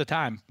 Thanks for the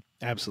time.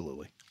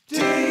 Absolutely.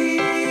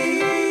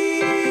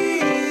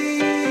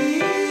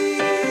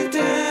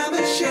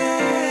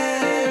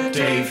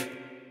 Dave.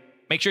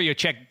 Make sure you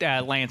check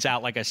Lance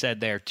out, like I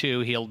said there, too.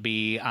 He'll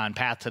be on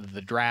Path to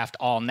the Draft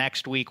all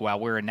next week while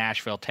we're in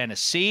Nashville,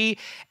 Tennessee.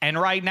 And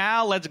right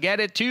now, let's get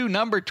it to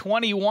number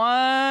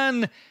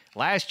 21.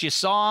 Last you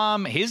saw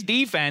him, his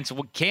defense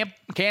can't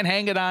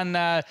hang it on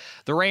the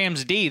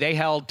Rams D. They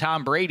held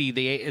Tom Brady,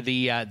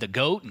 the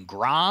GOAT, and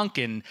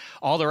Gronk and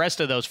all the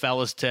rest of those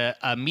fellas to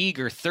a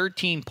meager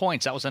 13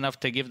 points. That was enough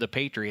to give the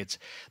Patriots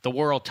the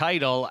world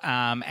title.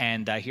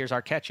 And here's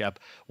our catch-up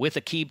with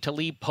Aqib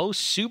Talib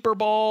post-Super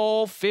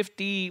Bowl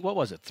 50, what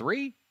was it,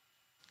 3?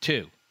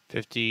 2.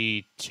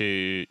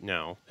 52,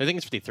 no. I think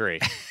it's 53.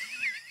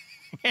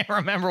 I can't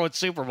remember what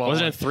Super Bowl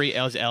Wasn't was. it 3?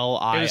 It was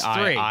L-I-I-I? It was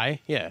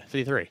 3. Yeah,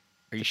 53.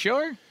 Are you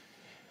sure?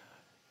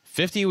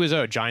 50 was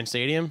Giant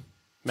Stadium,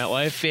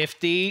 MetLife.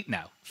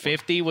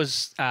 50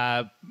 was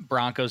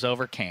Broncos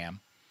over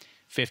Cam.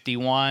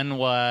 51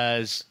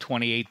 was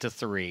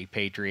 28-3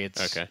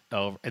 Patriots. Okay.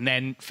 Over, and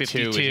then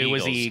 52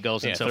 was the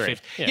Eagles. And so 3.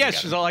 50. Yeah,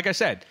 yes, so like I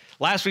said,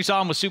 last we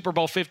saw him was Super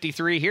Bowl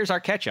 53. Here's our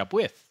catch up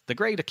with the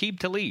great Aqib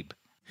Talib.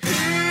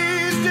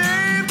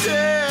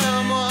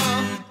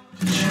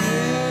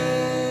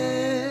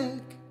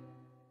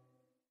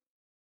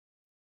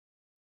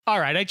 All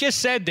right, I just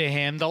said to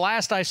him, the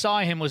last I saw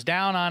him was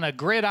down on a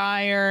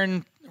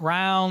gridiron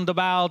round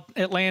about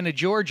Atlanta,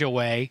 Georgia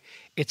way.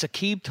 It's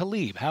Aqib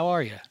Talib. How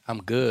are you? I'm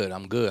good.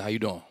 How you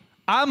doing?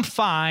 I'm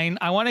fine.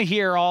 I want to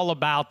hear all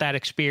about that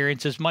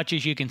experience as much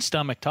as you can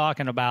stomach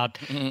talking about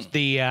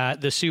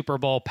the Super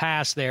Bowl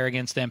pass there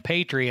against them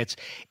Patriots.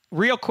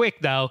 Real quick,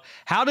 though,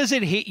 how does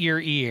it hit your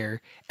ear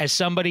as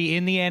somebody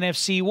in the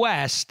NFC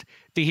West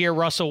to hear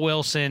Russell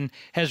Wilson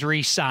has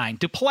re-signed?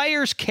 Do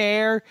players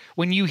care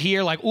when you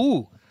hear like,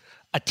 ooh,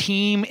 a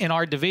team in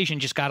our division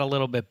just got a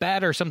little bit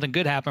better, something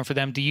good happened for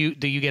them? Do you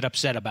get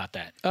upset about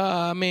that?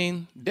 I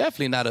mean,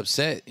 definitely not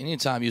upset.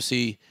 Anytime you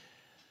see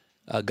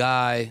a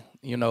guy,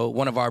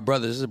 one of our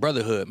brothers, it's a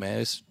brotherhood, man.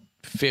 It's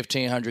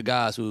 1,500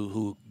 guys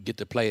who get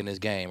to play in this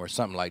game or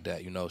something like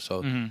that,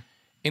 So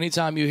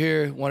anytime you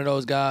hear one of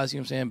those guys,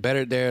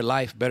 better their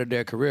life, better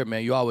their career,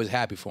 man, you're always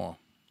happy for them.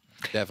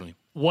 Definitely.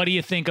 What do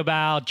you think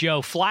about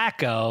Joe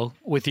Flacco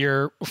with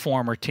your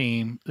former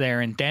team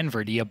there in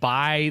Denver? Do you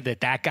buy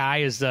that guy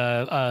is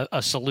a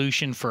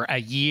solution for a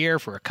year,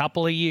 for a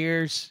couple of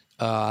years?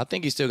 I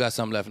think he's still got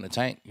something left in the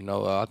tank.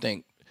 I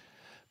think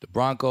the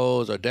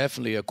Broncos are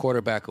definitely a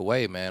quarterback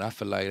away, man. I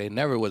feel like they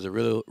never was a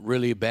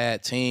really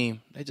bad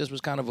team. They just was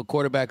kind of a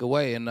quarterback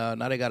away, and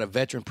now they got a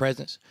veteran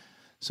presence,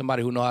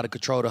 somebody who know how to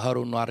control the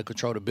huddle, know how to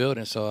control the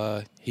building.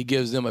 So he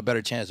gives them a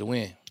better chance to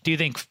win. Do you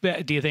think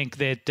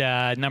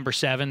that number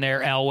 7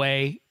 there,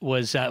 Elway,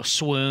 was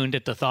swooned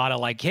at the thought of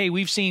like, hey,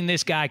 we've seen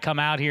this guy come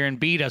out here and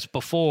beat us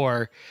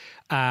before?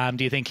 Do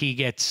you think he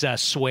gets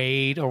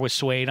swayed or was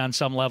swayed on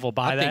some level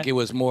by that? I think it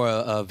was more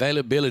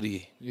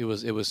availability. It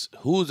was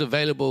who's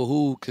available,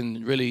 who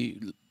can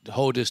really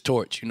hold this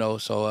torch,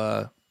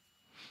 So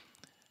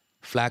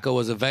Flacco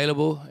was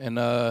available, and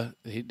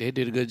they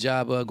did a good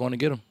job going to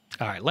get him.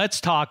 All right,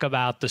 let's talk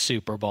about the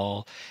Super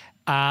Bowl.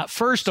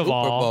 First of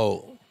all, Super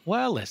Super Bowl.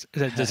 Well, listen,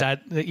 does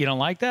that you don't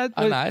like that?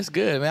 No, it's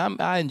good, man.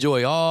 I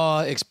enjoy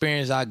all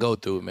experience I go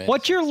through, man.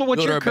 What's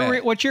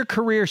your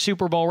career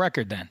Super Bowl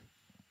record then?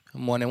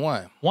 I'm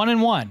 1-1.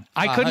 1-1.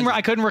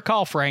 I couldn't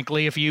recall,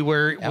 frankly, if you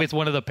were with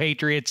one of the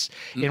Patriots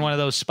in one of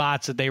those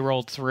spots that they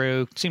rolled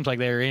through. Seems like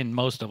they're in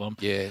most of them.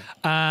 Yeah.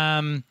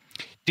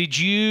 Did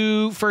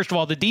you? First of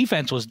all, the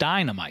defense was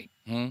dynamite.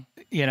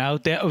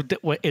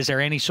 Is there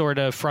any sort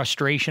of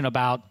frustration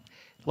about?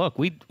 Look,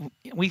 we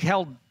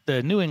held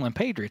the New England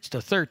Patriots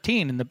to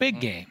 13 in the big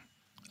game.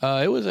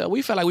 It was.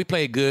 We felt like we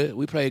played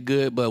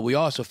good. But we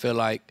also feel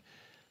like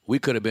we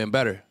could have been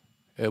better.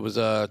 It was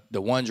the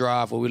one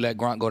drive where we let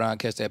Gronk go down and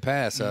catch that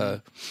pass.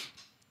 A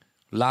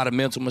lot of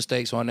mental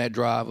mistakes on that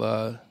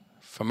drive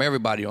from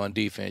everybody on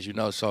defense.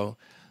 So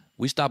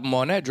we stop them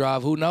on that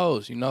drive. Who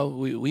knows?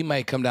 We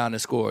may come down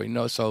and score.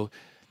 So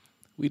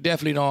we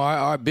definitely don't.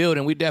 Our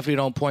building, we definitely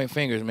don't point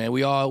fingers, man.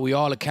 We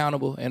all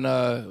accountable, and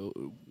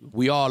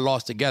we all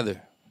lost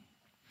together.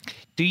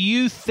 Do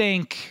you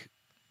think,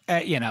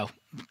 a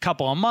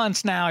couple of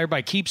months now,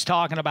 everybody keeps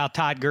talking about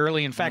Todd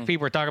Gurley. In fact,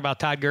 people were talking about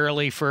Todd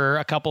Gurley for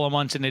a couple of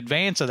months in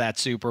advance of that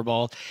Super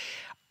Bowl.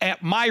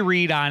 My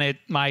read on it,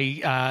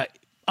 my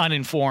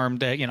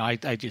uninformed,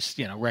 I just,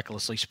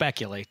 recklessly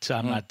speculate. So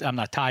I'm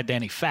not tied to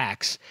any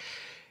facts.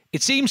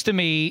 It seems to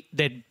me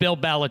that Bill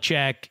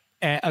Belichick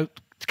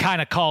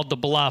kind of called the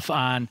bluff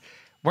on,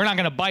 we're not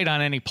going to bite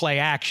on any play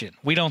action.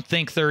 We don't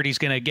think 30 is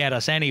going to get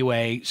us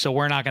anyway, so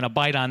we're not going to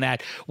bite on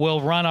that. We'll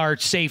run our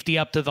safety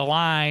up to the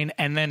line,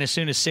 and then as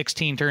soon as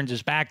 16 turns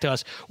his back to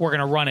us, we're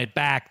going to run it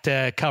back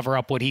to cover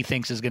up what he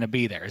thinks is going to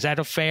be there. Is that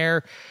a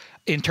fair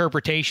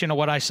interpretation of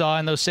what I saw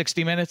in those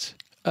 60 minutes?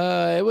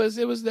 That was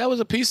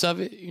a piece of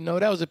it.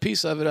 That was a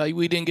piece of it.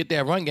 We didn't get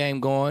that run game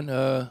going,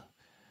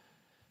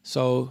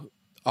 so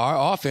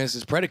our offense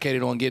is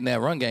predicated on getting that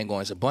run game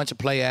going. It's a bunch of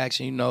play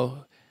action,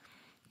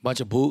 bunch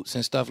of boots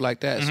and stuff like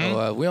that.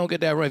 So if we don't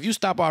get that run, if you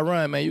stop our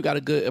run, man, you got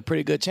a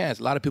pretty good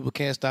chance. A lot of people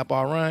can't stop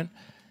our run.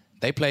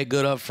 They played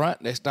good up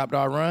front. They stopped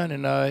our run,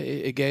 and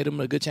it gave them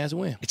a good chance to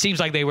win. It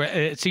seems like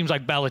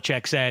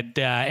Belichick said,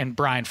 and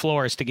Brian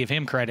Flores, to give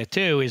him credit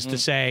too, is to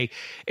say,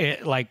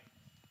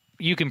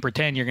 you can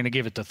pretend you're going to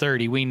give it to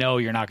 30. We know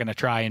you're not going to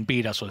try and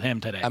beat us with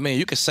him today. I mean,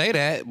 you could say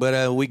that,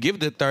 but we give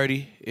it to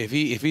 30. If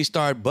he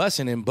start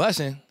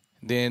bussing,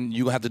 then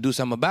you have to do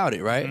something about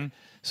it, right? Mm-hmm.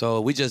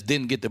 So we just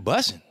didn't get the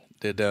bussing.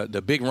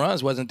 The big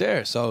runs wasn't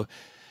there. So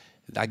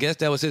I guess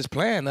that was his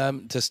plan,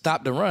 to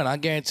stop the run. I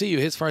guarantee you,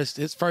 his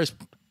first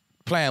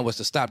plan was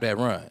to stop that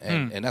run,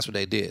 and that's what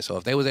they did. So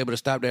if they was able to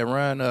stop that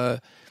run,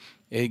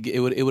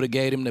 it would have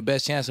gave them the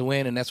best chance to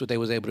win, and that's what they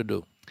was able to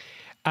do.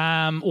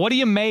 What do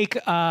you make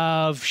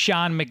of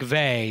Sean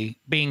McVay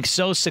being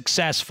so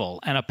successful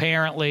and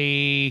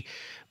apparently,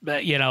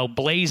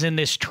 blazing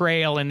this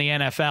trail in the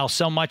NFL,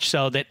 so much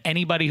so that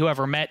anybody who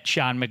ever met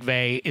Sean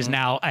McVay is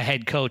now a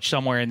head coach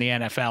somewhere in the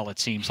NFL, it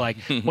seems like.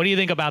 What do you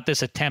think about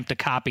this attempt to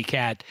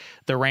copycat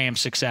the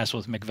Rams' success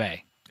with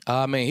McVay?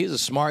 I mean, he's a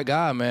smart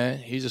guy, man.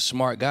 He's a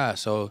smart guy.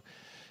 So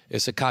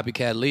it's a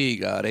copycat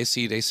league. They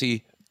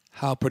see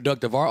how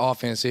productive our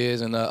offense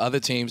is, and other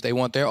teams, they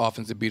want their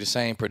offense to be the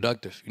same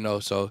productive,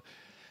 So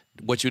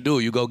what you do,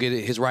 you go get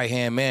his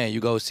right-hand man. You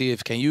go see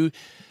if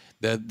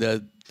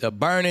the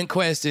burning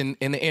question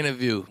in the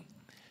interview,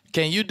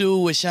 can you do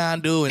what Sean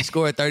do and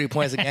score 30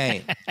 points a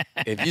game?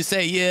 If you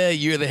say yeah,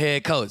 you're the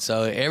head coach.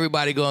 So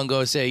everybody going to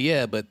go say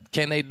yeah, but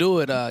can they do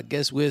it? I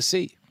guess we'll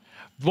see.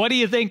 What do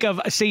you think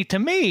of? See, to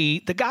me,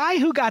 the guy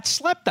who got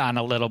slept on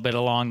a little bit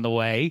along the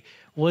way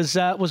was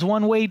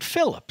one Wade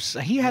Phillips.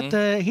 He had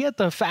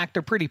to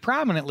factor pretty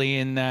prominently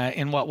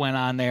in what went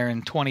on there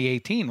in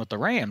 2018 with the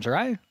Rams,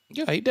 right?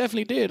 Yeah, he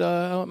definitely did.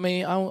 I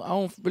mean, I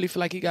don't really feel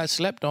like he got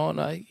slept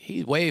on.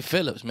 He's Wade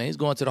Phillips, man. He's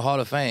going to the Hall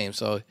of Fame,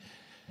 so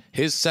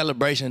his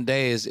celebration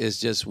day is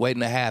just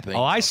waiting to happen.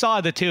 Oh, I saw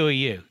the two of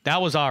you.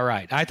 That was all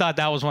right. I thought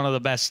that was one of the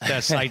best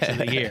sights of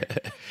the year.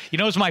 You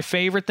know what's my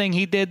favorite thing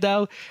he did,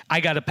 though?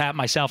 I got to pat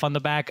myself on the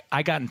back.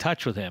 I got in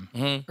touch with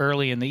him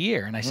early in the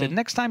year, and I said,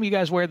 next time you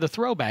guys wear the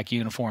throwback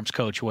uniforms,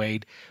 Coach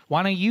Wade,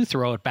 why don't you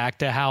throw it back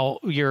to how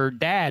your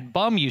dad,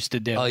 Bum, used to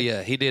do it? Oh,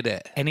 yeah, he did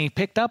that. And he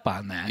picked up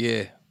on that.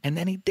 Yeah. And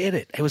then he did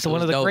it. It was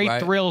one of the great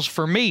thrills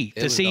for me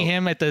to see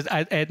him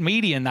at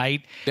media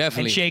night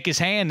and shake his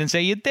hand and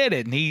say, you did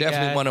it. And he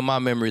definitely one of my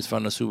memories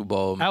from the Super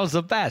Bowl. That was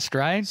the best,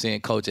 right? Seeing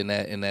Coach in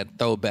that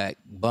throwback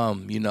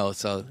Bum,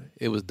 so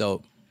it was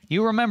dope.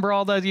 You remember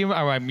all those?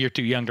 You're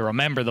too young to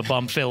remember the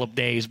Bum Phillip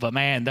days, but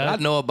man, I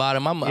know about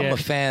him. I'm a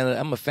fan.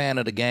 I'm a fan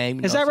of the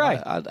game. Is that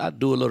right? I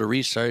do a little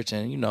research,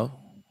 and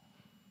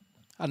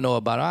I know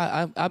about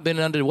it. I've been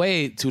under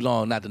Wade too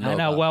long not to know. I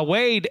know. About well,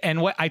 Wade, and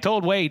I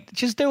told Wade,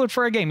 just do it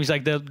for a game. He's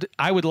like,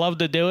 I would love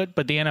to do it,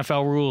 but the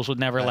NFL rules would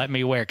never let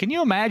me wear. Can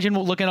you imagine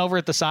looking over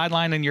at the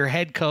sideline and your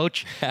head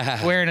coach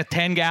wearing a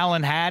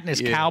 10-gallon hat and his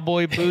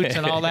cowboy boots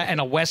and all that, and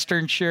a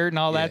Western shirt and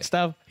all that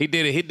stuff? He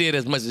did it. He did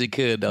as much as he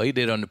could, though. He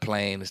did it on the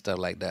plane and stuff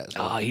like that.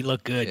 So, he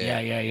looked good.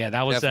 Yeah.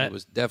 That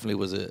was definitely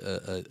was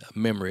a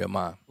memory of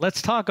mine.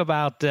 Let's talk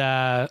about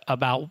the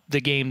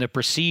game that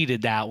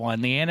preceded that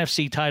one, the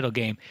NFC title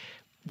game.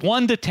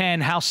 1 to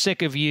 10, how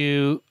sick of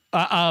you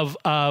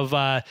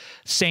of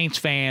Saints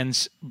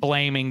fans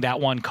blaming that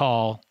one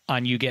call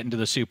on you getting to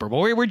the Super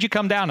Bowl? Where'd you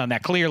come down on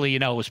that? Clearly,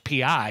 it was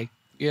PI.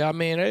 Yeah, I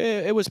mean,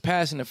 it was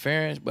pass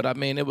interference, but I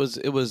mean, it was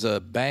a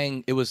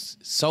bang. It was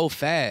so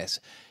fast.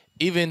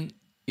 Even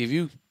if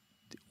you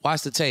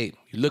watch the tape,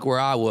 you look where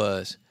I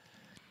was.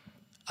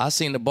 I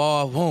seen the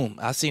ball, boom.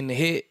 I seen the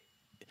hit.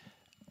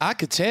 I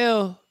could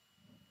tell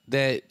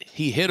that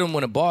he hit him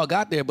when the ball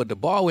got there, but the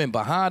ball went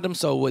behind him,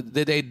 so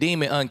did they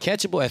deem it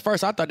uncatchable? At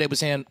first, I thought they were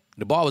saying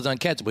the ball was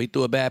uncatchable. He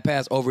threw a bad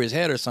pass over his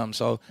head or something.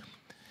 So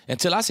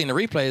until I seen the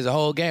replays the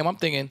whole game, I'm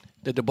thinking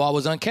that the ball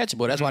was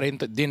uncatchable. That's why they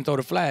didn't throw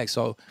the flag.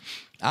 So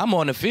I'm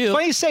on the field.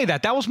 Why do you say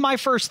that? That was my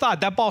first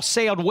thought. That ball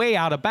sailed way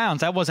out of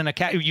bounds. That wasn't a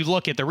catch. You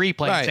look at the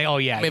replay and say, oh,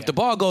 yeah. I mean, if the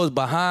ball goes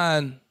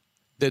behind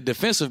the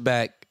defensive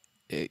back,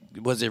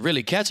 was it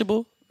really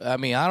catchable? I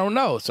mean, I don't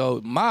know.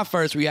 So my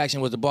first reaction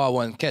was the ball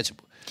wasn't catchable.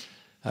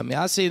 I mean,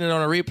 I seen it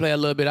on a replay a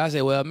little bit. I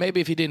said, well,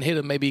 maybe if he didn't hit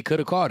him, maybe he could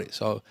have caught it.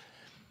 So,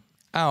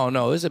 I don't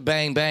know. It's a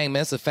bang, bang,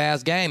 man. It's a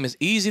fast game. It's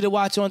easy to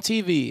watch on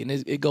TV, and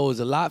it goes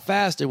a lot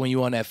faster when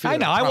you're on that field. I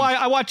know.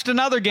 I watched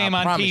another game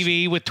on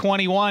TV with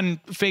 21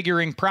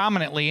 figuring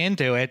prominently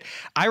into it.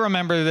 I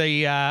remember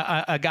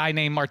a guy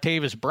named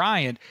Martavis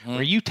Bryant,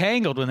 where you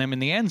tangled with him in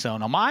the end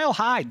zone, a mile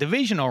high,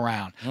 divisional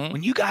round,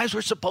 when you guys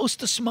were supposed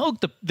to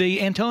smoke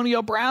the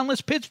Antonio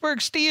Brownless Pittsburgh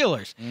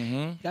Steelers.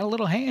 Got a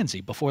little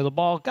handsy before the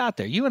ball got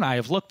there. You and I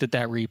have looked at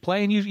that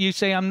replay, and you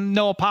say, I'm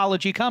no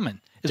apology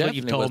coming. Is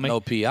definitely what you've told me. No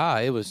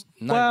PI. It was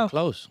not even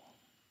close.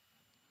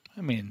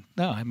 I mean,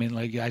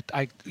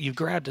 you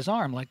grabbed his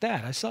arm like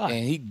that. I saw it.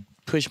 And he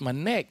pushed my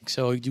neck.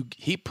 So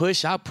he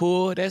pushed, I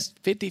pulled. That's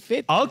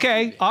 50-50.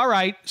 Okay. All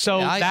right. So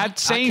I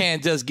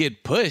can't just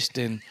get pushed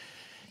and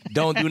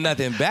don't do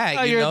nothing back.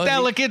 Oh, you're a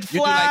delicate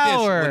flower. You do like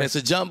this. When it's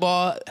a jump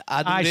ball,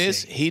 I do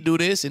this, he do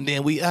this, and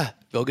then we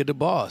go get the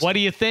ball. What do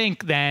you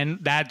think then?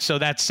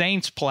 That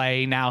Saints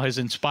play now has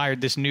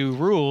inspired this new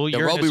rule.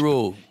 The Roby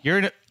rule.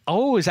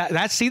 Oh, is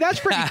that? See, that's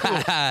pretty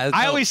cool.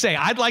 I always say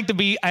I'd like to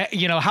be.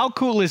 How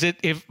cool is it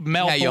if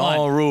Mel Blunt? Your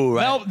own rule,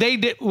 right? Mel, they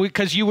did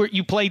because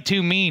you played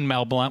too mean,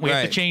 Mel Blunt. We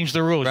have to change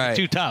the rules. You're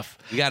too tough.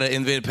 You got to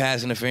invent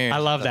pass interference. I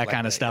love that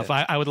kind of stuff.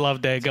 Yeah. I would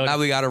love to go. Now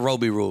we got a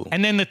Roby rule.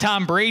 And then the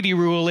Tom Brady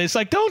rule is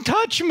like, don't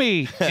touch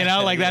me.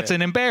 That's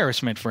an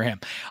embarrassment for him.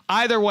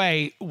 Either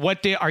way,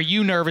 are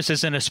you nervous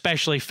as an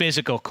especially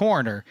physical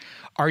corner?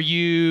 Are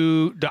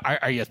you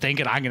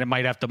thinking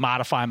might have to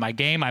modify my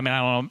game? I mean, I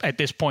don't know. At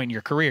this point in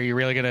your career, you're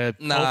really going to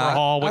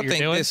overhaul what you're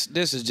doing?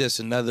 This is just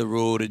another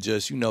rule to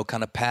just,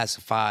 kind of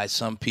pacify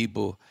some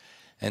people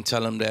and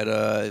tell them that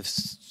if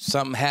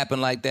something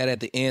happened like that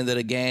at the end of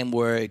the game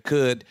where it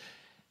could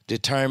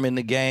determine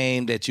the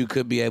game, that you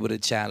could be able to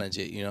challenge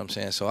it. You know what I'm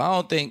saying? So I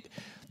don't think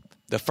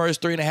the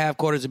first 3.5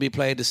 quarters would be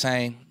played the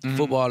same. Mm-hmm.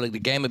 Football, the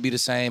game would be the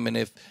same. And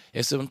if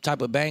it's some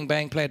type of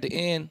bang-bang play at the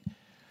end,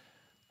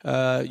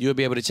 you'll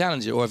be able to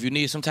challenge it. Or if you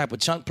need some type of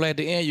chunk play at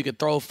the end, you could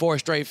throw 4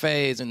 straight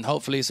fades and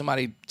hopefully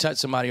somebody touch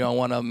somebody on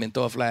one of them and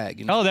throw a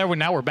flag.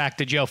 Now we're back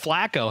to Joe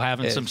Flacco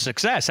having some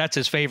success. That's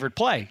his favorite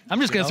play.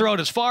 I'm just going to throw it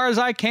as far as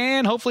I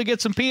can, hopefully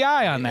get some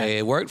PI on that. Hey,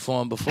 it worked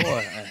for him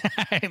before.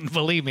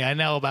 Believe me, I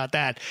know about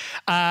that.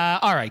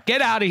 All right,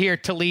 get out of here,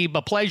 Talib.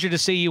 A pleasure to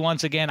see you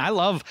once again. I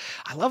love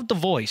the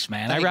voice,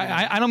 man.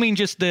 I don't mean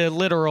just the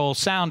literal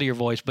sound of your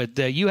voice, but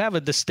you have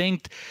a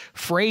distinct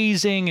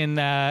phrasing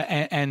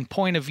and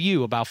point of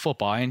view about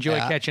football. I enjoy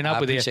catching up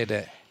with you. I appreciate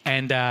that.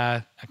 And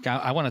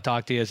I want to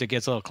talk to you as it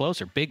gets a little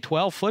closer. Big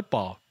 12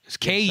 football. Is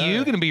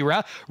KU going to be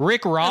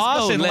Rick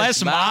Ross and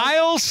Les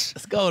Miles?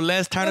 Let's go.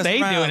 Les, turn us around. They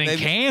do it in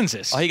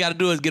Kansas. All you got to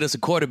do is get us a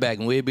quarterback,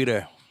 and we'll be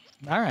there.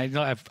 All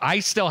right. I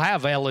still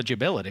have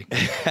eligibility.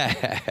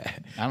 I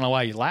don't know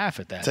why you laugh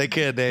at that. Take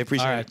care, Dave.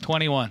 Appreciate it. All right,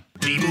 21.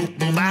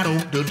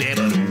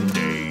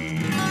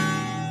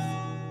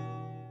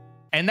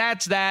 And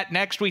that's that.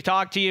 Next we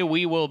talk to you,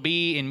 we will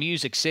be in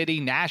Music City,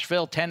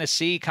 Nashville,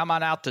 Tennessee. Come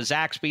on out to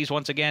Zaxby's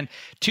once again.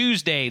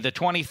 Tuesday, the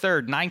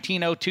 23rd,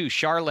 1902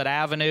 Charlotte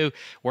Avenue.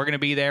 We're going to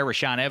be there.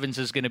 Rashaan Evans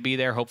is going to be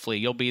there. Hopefully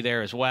you'll be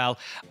there as well.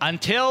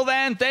 Until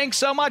then, thanks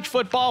so much,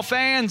 football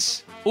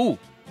fans. Ooh,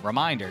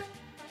 reminder,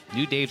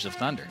 new Daves of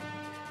Thunder,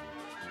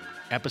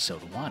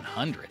 episode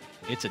 100.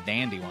 It's a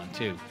dandy one,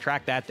 too.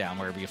 Track that down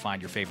wherever you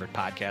find your favorite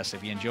podcast.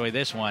 If you enjoy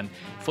this one,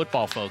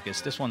 football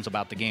focused, this one's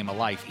about the game of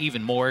life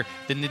even more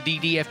than the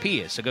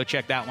DDFP is. So go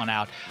check that one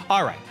out.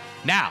 All right.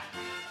 Now,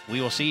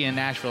 we will see you in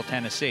Nashville,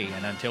 Tennessee.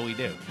 And until we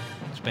do,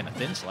 it's been a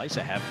thin slice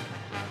of heaven.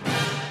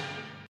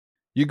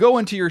 You go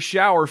into your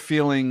shower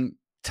feeling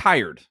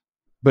tired,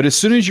 but as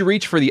soon as you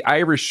reach for the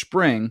Irish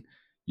Spring,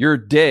 your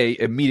day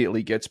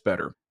immediately gets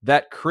better.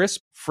 That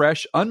crisp,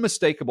 fresh,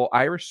 unmistakable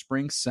Irish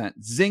Spring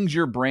scent zings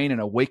your brain and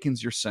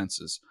awakens your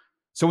senses.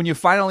 So when you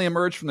finally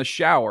emerge from the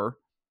shower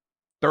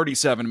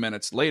 37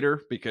 minutes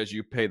later, because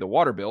you pay the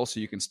water bill so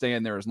you can stay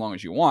in there as long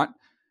as you want,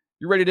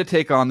 you're ready to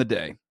take on the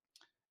day.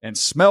 And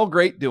smell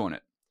great doing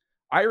it.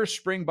 Irish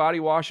Spring Body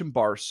Wash and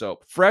Bar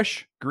Soap.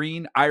 Fresh,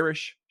 green,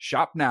 Irish.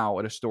 Shop now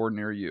at a store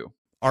near you.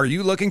 Are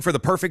you looking for the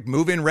perfect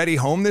move-in ready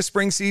home this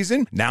spring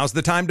season? Now's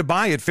the time to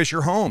buy at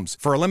Fisher Homes.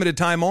 For a limited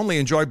time only,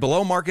 enjoy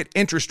below-market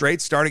interest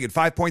rates starting at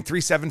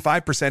 5.375%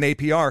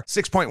 APR,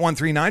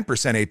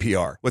 6.139%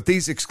 APR. With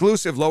these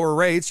exclusive lower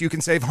rates, you can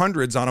save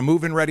hundreds on a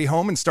move-in ready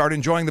home and start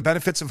enjoying the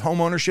benefits of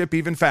home ownership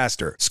even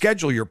faster.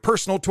 Schedule your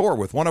personal tour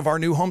with one of our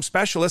new home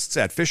specialists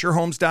at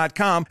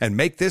FisherHomes.com and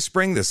make this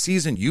spring the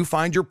season you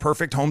find your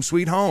perfect home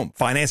sweet home.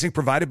 Financing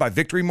provided by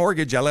Victory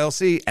Mortgage,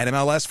 LLC,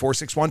 NMLS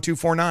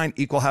 461249,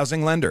 Equal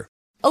Housing Lender.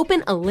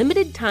 Open a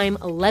limited-time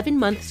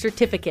 11-month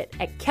certificate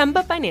at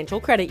Kemba Financial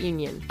Credit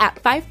Union. At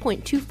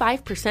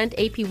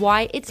 5.25%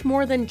 APY, it's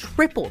more than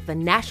triple the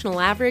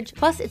national average,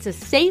 plus it's a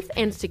safe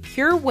and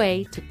secure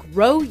way to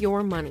grow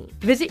your money.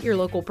 Visit your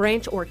local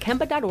branch or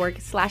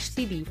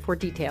kemba.org/cb for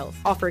details.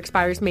 Offer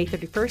expires May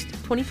 31st,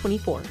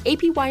 2024.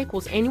 APY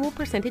equals annual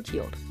percentage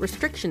yield.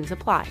 Restrictions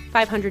apply.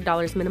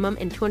 $500 minimum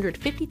and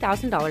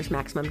 $250,000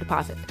 maximum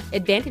deposit.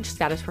 Advantage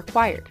status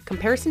required.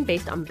 Comparison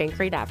based on bank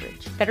rate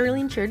average. Federally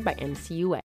insured by NCUA.